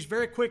on these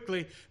very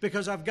quickly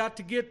because I've got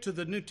to get to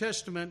the New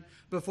Testament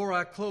before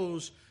I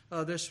close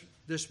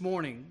this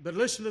morning. But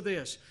listen to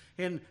this.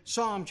 In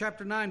Psalm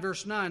chapter 9,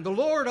 verse 9, "The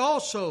Lord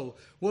also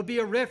will be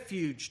a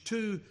refuge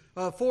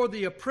for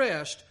the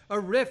oppressed, a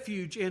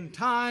refuge in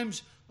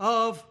times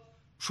of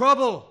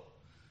trouble."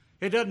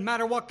 It doesn't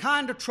matter what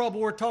kind of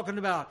trouble we're talking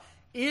about,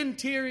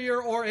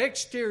 interior or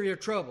exterior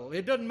trouble.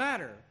 It doesn't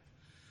matter.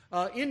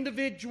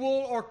 Individual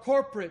or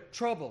corporate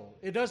trouble.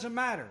 It doesn't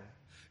matter.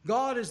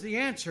 God is the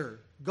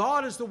answer.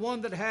 God is the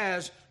one that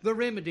has the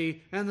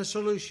remedy and the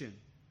solution.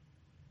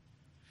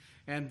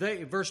 And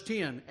verse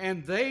 10,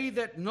 "And they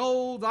that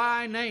know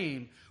thy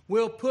name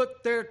will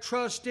put their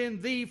trust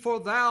in thee, for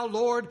thou,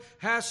 Lord,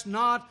 hast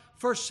not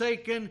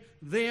forsaken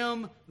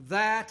them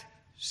that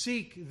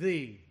seek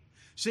thee."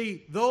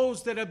 See,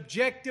 those that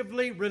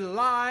objectively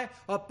rely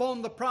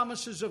upon the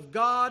promises of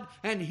God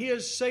and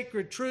His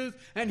sacred truth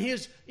and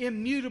His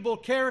immutable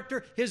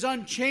character, His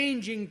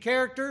unchanging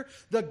character,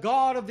 the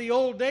God of the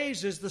old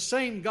days is the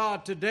same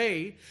God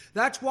today.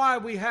 That's why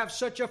we have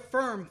such a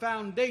firm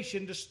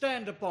foundation to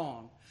stand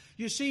upon.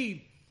 You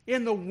see,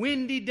 in the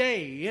windy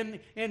day,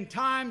 in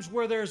times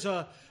where there's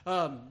a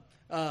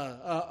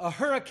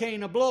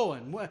hurricane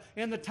a-blowing,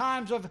 in the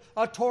times of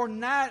a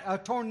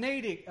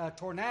tornadic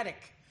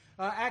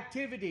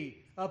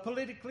activity,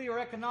 politically or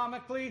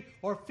economically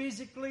or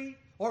physically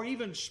or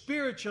even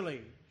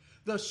spiritually,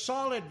 the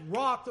solid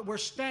rock that we're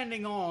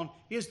standing on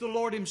is the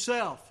Lord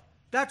Himself.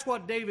 That's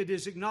what David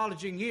is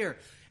acknowledging here.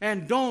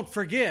 And don't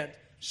forget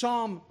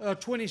Psalm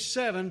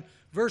 27,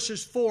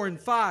 verses 4 and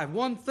 5.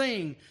 One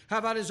thing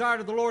have I desired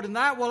of the Lord, and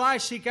that will I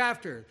seek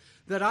after,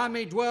 that I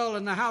may dwell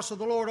in the house of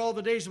the Lord all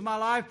the days of my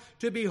life,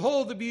 to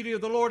behold the beauty of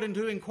the Lord and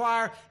to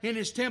inquire in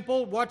His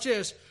temple. Watch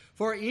this.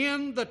 For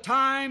in the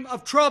time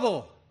of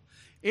trouble,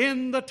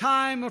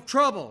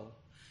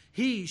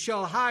 He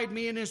shall hide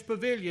me in His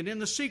pavilion. In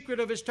the secret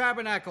of His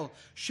tabernacle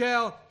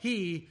shall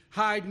He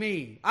hide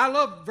me. I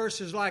love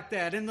verses like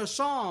that. And the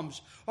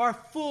Psalms are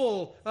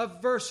full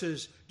of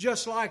verses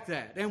just like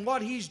that. And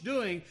what he's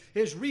doing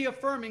is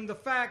reaffirming the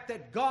fact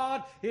that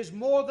God is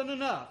more than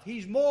enough.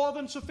 He's more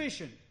than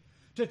sufficient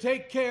to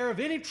take care of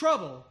any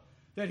trouble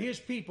that His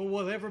people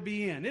will ever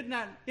be in.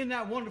 Isn't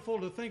that wonderful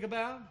to think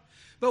about?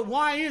 But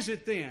why is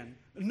it then,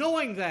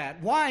 knowing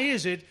that, why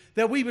is it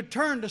that we would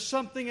turn to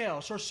something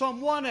else or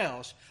someone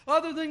else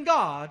other than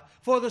God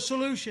for the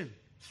solution?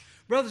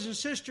 Brothers and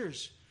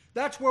sisters,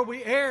 that's where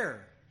we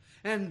err.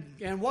 And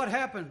what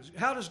happens?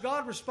 How does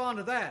God respond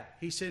to that?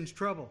 He sends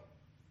trouble.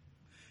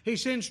 He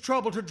sends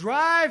trouble to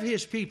drive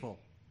His people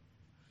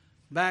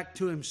back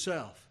to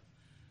Himself.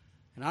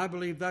 And I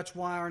believe that's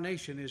why our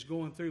nation is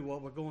going through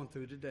what we're going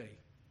through today.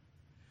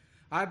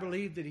 I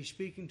believe that He's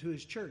speaking to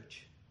His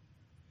church.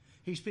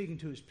 He's speaking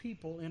to His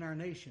people in our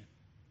nation,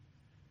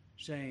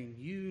 saying,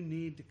 you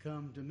need to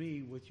come to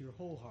me with your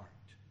whole heart.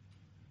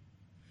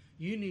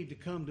 You need to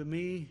come to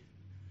me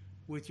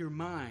with your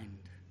mind,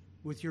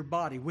 with your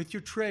body, with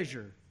your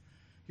treasure,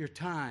 your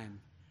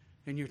time,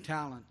 and your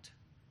talent.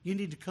 You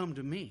need to come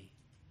to me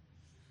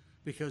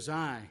because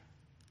I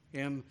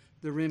am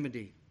the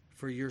remedy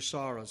for your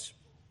sorrows.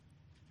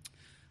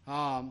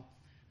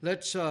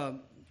 Let's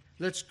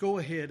go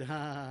ahead.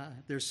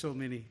 There's so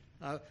many.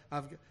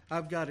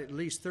 I've got at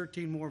least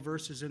 13 more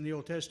verses in the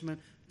Old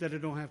Testament that I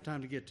don't have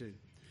time to get to.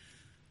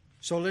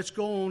 So let's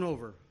go on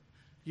over.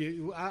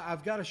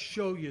 I've got to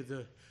show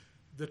you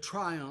the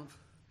triumph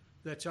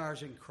that's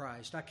ours in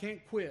Christ. I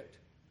can't quit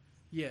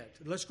yet.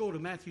 Let's go to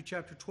Matthew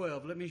chapter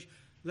 12.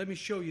 Let me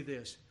show you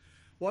this.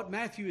 What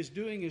Matthew is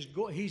doing is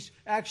he's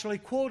actually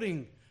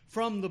quoting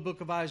from the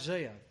book of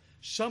Isaiah,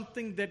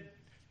 something that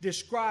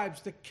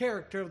describes the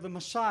character of the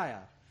Messiah.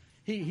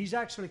 He's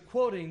actually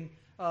quoting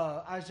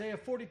Isaiah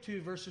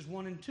 42 verses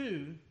 1 and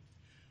 2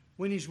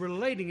 when he's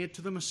relating it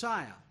to the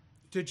Messiah,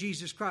 to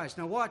Jesus Christ.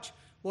 Now watch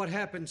what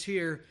happens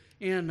here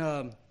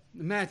in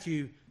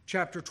Matthew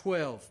chapter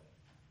 12.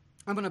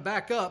 I'm going to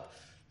back up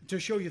to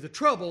show you the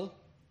trouble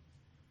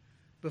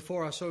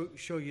before I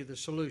show you the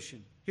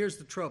solution. Here's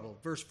the trouble,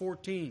 verse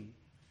 14.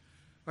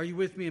 Are you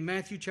with me in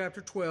Matthew chapter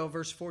 12,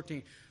 verse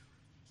 14?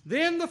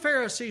 Then the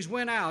Pharisees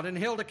went out and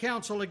held a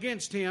council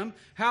against Him,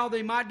 how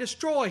they might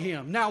destroy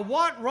Him. Now,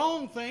 what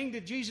wrong thing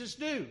did Jesus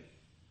do?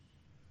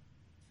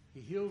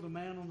 He healed a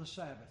man on the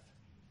Sabbath.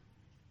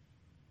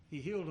 He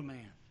healed a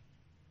man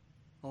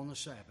on the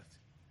Sabbath.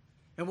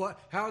 And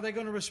how are they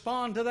going to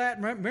respond to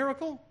that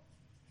miracle?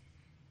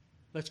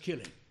 Let's kill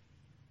Him.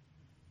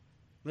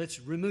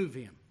 Let's remove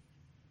Him.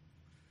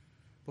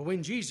 But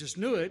when Jesus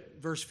knew it,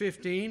 verse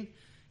 15,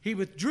 He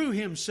withdrew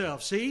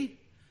Himself. See?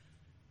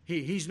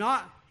 He's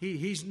not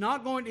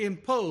going to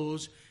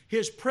impose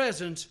His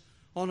presence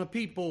on a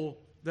people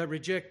that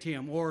reject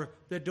Him or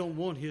that don't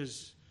want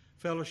His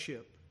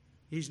fellowship.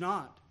 He's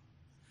not.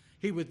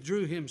 He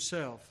withdrew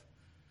Himself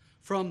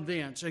from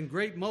thence, and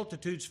great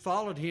multitudes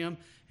followed Him,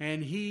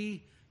 and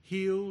He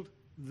healed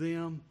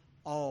them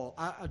all.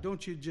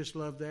 Don't you just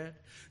love that?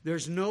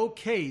 There's no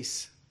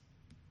case,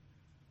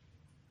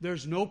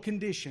 there's no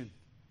condition,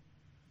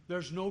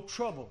 there's no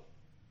trouble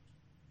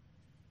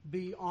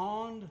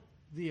beyond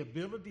the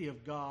ability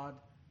of God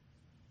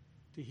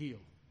to heal.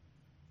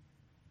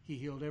 He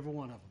healed every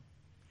one of them.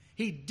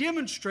 He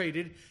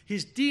demonstrated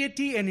His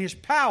deity and His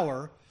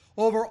power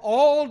over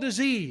all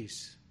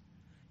disease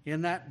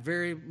in that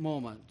very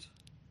moment.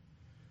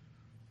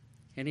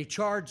 And He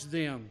charged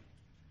them,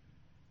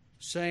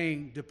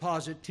 saying,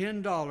 deposit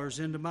 $10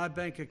 into my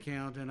bank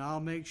account and I'll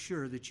make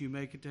sure that you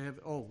make it to heaven.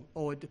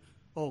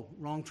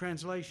 Wrong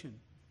translation.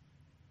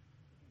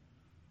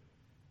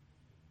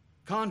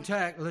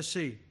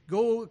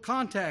 Go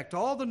contact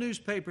all the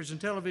newspapers and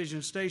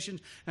television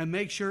stations and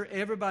make sure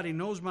everybody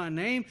knows my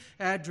name,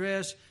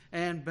 address,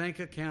 and bank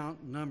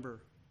account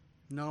number.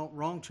 No,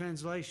 wrong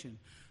translation.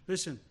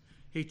 Listen,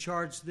 He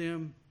charged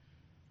them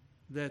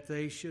that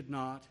they should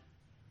not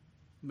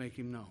make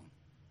Him known.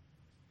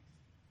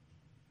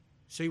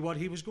 See, what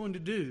he was going to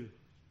do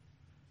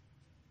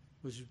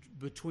was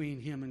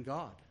between him and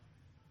God.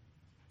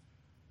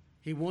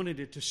 He wanted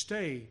it to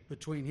stay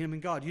between him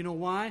and God. You know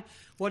why?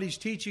 What he's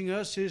teaching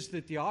us is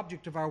that the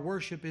object of our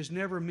worship is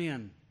never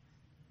men.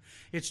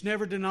 It's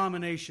never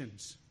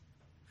denominations.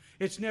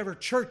 It's never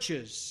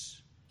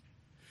churches.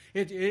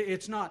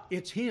 It's not.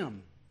 It's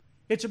him.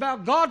 It's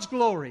about God's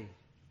glory.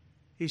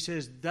 He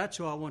says, that's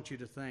who I want you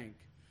to thank.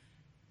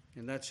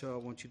 And that's who I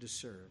want you to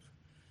serve.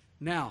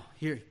 Now,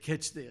 here,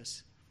 catch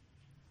this.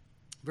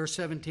 Verse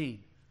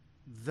 17.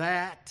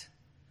 That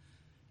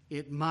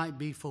it might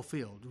be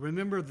fulfilled.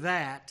 Remember,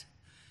 that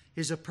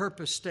is a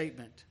purpose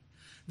statement.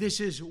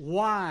 This is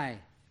why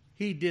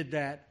he did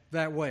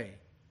that way.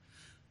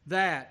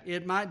 That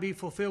it might be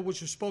fulfilled,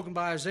 which was spoken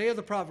by Isaiah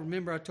the prophet.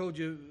 Remember, I told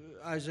you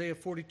Isaiah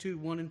 42,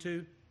 1 and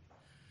 2.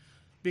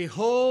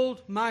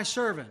 Behold my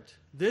servant.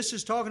 This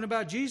is talking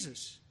about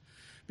Jesus.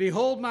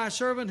 Behold my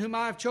servant whom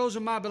I have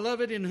chosen, my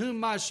beloved, in whom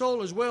my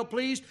soul is well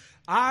pleased.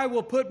 I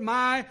will put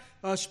my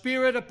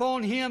spirit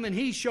upon him, and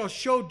he shall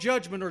show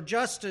judgment or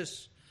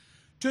justice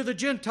to the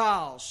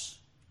Gentiles.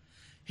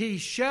 He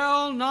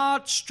shall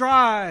not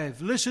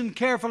strive. Listen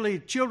carefully,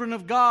 children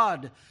of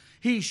God.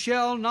 He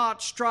shall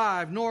not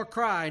strive nor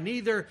cry,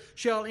 neither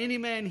shall any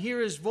man hear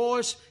his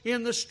voice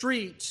in the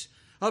streets.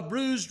 A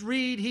bruised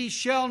reed he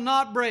shall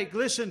not break.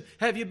 Listen,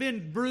 have you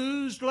been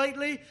bruised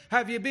lately?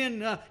 Have you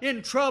been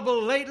in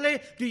trouble lately?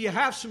 Do you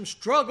have some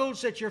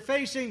struggles that you're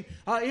facing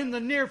in the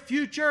near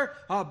future?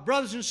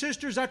 Brothers and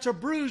sisters, that's a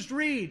bruised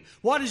reed.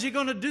 What is he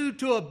going to do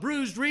to a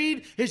bruised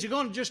reed? Is he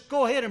going to just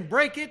go ahead and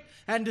break it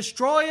and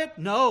destroy it?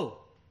 No.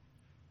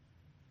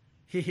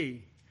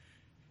 He's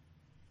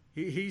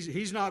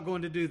not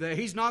going to do that.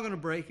 He's not going to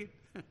break it.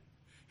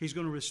 He's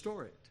going to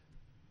restore it.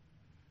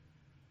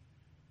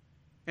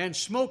 And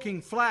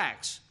smoking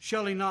flax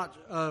shall he not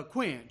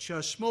quench.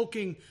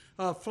 Smoking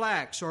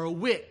flax or a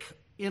wick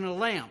in a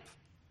lamp.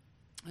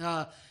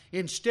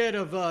 Instead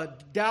of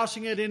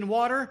dousing it in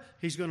water,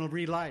 he's going to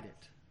relight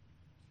it.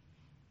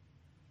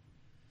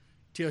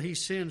 Till he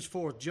sends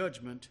forth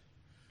judgment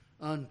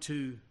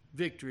unto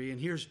victory. And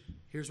here's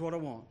what I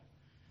want.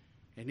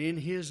 And in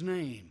his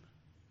name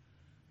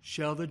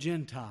shall the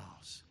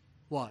Gentiles,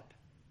 what?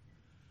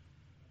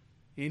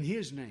 In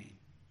his name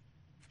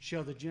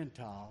shall the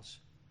Gentiles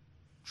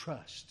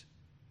trust.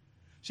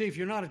 See, if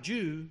you're not a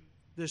Jew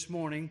this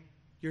morning,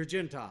 you're a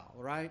Gentile,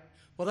 right?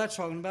 Well, that's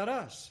talking about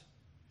us.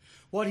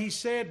 What he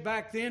said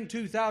back then,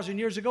 2,000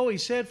 years ago, he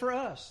said for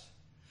us.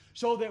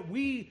 So that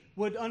we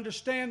would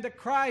understand that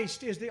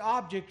Christ is the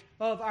object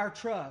of our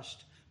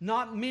trust.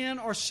 Not men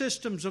or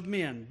systems of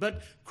men,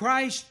 but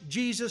Christ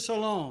Jesus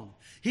alone.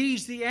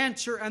 He's the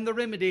answer and the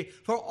remedy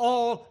for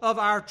all of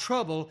our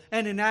trouble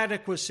and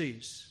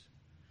inadequacies.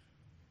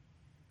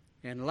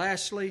 And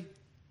lastly,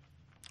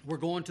 we're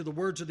going to the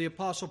words of the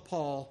Apostle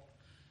Paul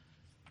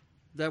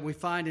that we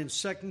find in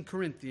 2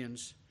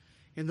 Corinthians,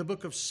 in the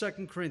book of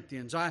 2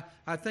 Corinthians. I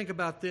think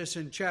about this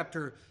in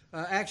chapter,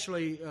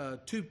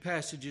 two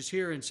passages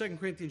here in 2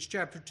 Corinthians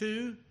chapter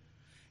 2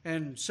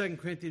 and 2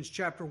 Corinthians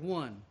chapter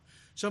 1.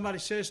 Somebody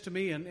says to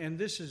me, and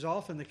this is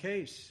often the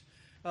case,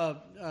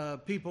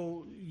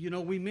 people,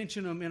 we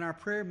mention them in our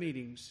prayer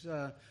meetings,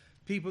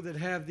 people that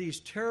have these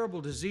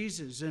terrible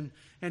diseases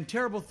and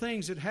terrible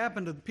things that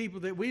happen to the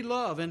people that we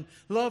love and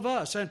love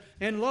us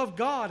and love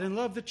God and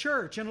love the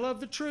church and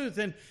love the truth.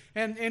 And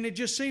it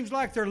just seems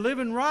like they're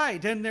living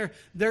right and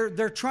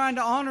they're trying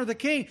to honor the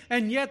King,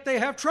 and yet they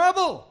have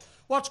trouble.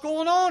 What's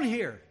going on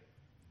here?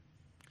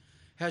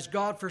 Has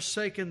God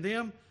forsaken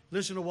them?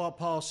 Listen to what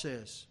Paul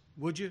says,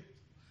 would you?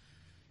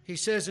 He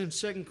says in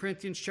 2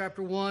 Corinthians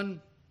chapter 1,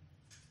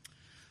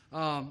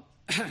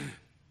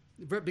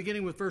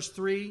 beginning with verse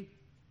 3,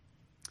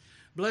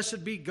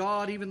 Blessed be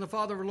God, even the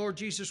Father of our Lord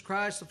Jesus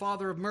Christ, the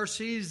Father of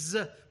mercies,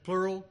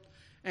 plural,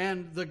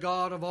 and the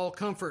God of all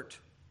comfort,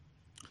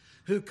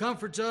 who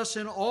comforts us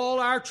in all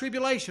our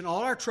tribulation,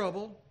 all our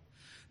trouble,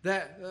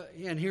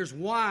 and here's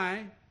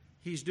why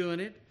he's doing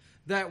it,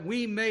 that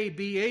we may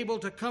be able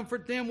to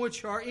comfort them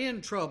which are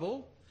in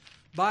trouble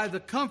by the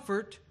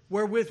comfort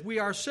wherewith we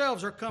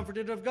ourselves are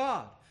comforted of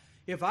God.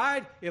 If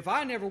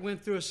I never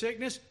went through a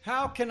sickness,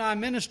 how can I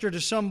minister to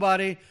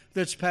somebody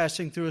that's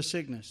passing through a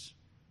sickness?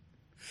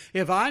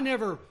 If I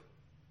never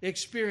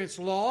experienced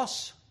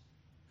loss,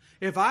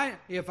 if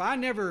I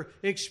never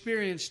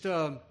experienced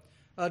a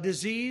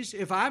disease,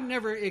 if I've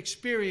never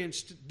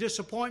experienced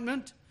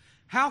disappointment,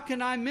 how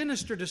can I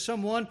minister to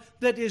someone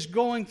that is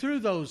going through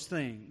those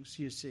things,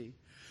 you see?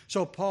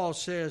 So Paul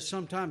says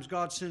sometimes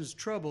God sends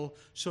trouble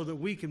so that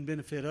we can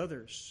benefit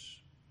others.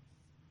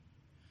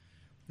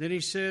 Then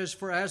he says,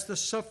 For as the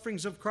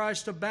sufferings of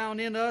Christ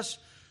abound in us,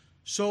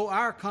 so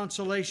our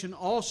consolation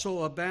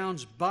also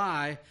abounds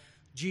by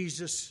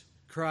Jesus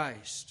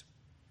Christ.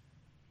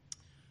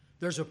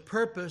 There's a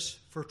purpose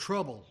for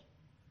trouble.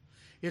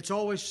 It's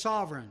always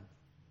sovereign.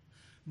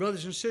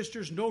 Brothers and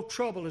sisters, no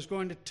trouble is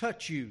going to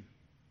touch you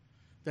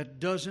that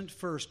doesn't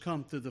first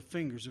come through the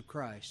fingers of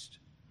Christ.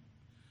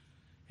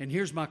 And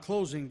here's my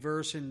closing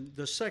verse in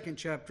the 2nd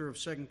chapter of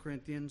 2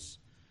 Corinthians.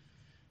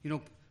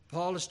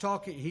 Paul is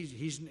talking,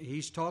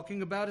 he's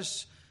talking about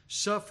his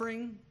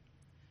suffering.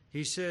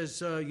 He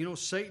says,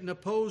 Satan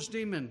opposed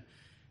him,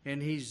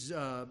 and he's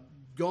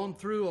gone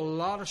through a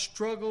lot of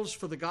struggles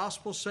for the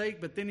gospel's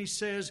sake. But then he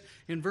says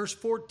in verse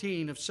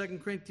 14 of 2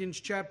 Corinthians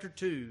chapter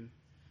 2,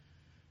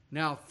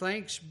 now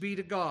thanks be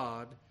to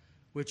God,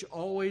 which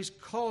always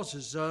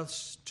causes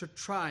us to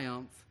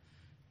triumph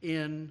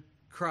in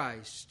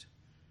Christ,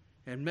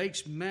 and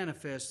makes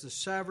manifest the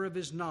savor of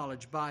his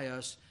knowledge by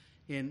us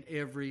in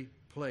every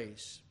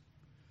place.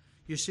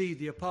 You see,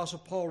 the Apostle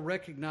Paul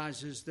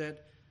recognizes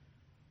that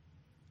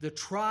the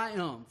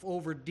triumph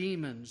over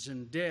demons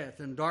and death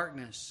and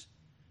darkness,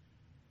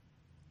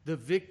 the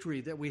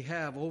victory that we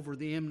have over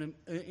the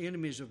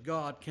enemies of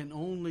God, can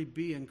only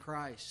be in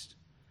Christ.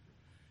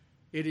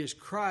 It is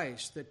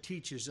Christ that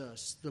teaches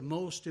us the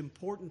most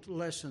important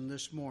lesson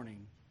this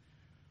morning,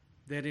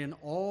 that in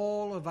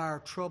all of our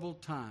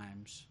troubled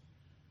times,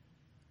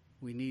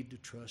 we need to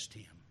trust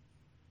Him.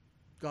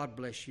 God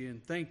bless you,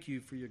 and thank you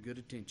for your good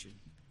attention.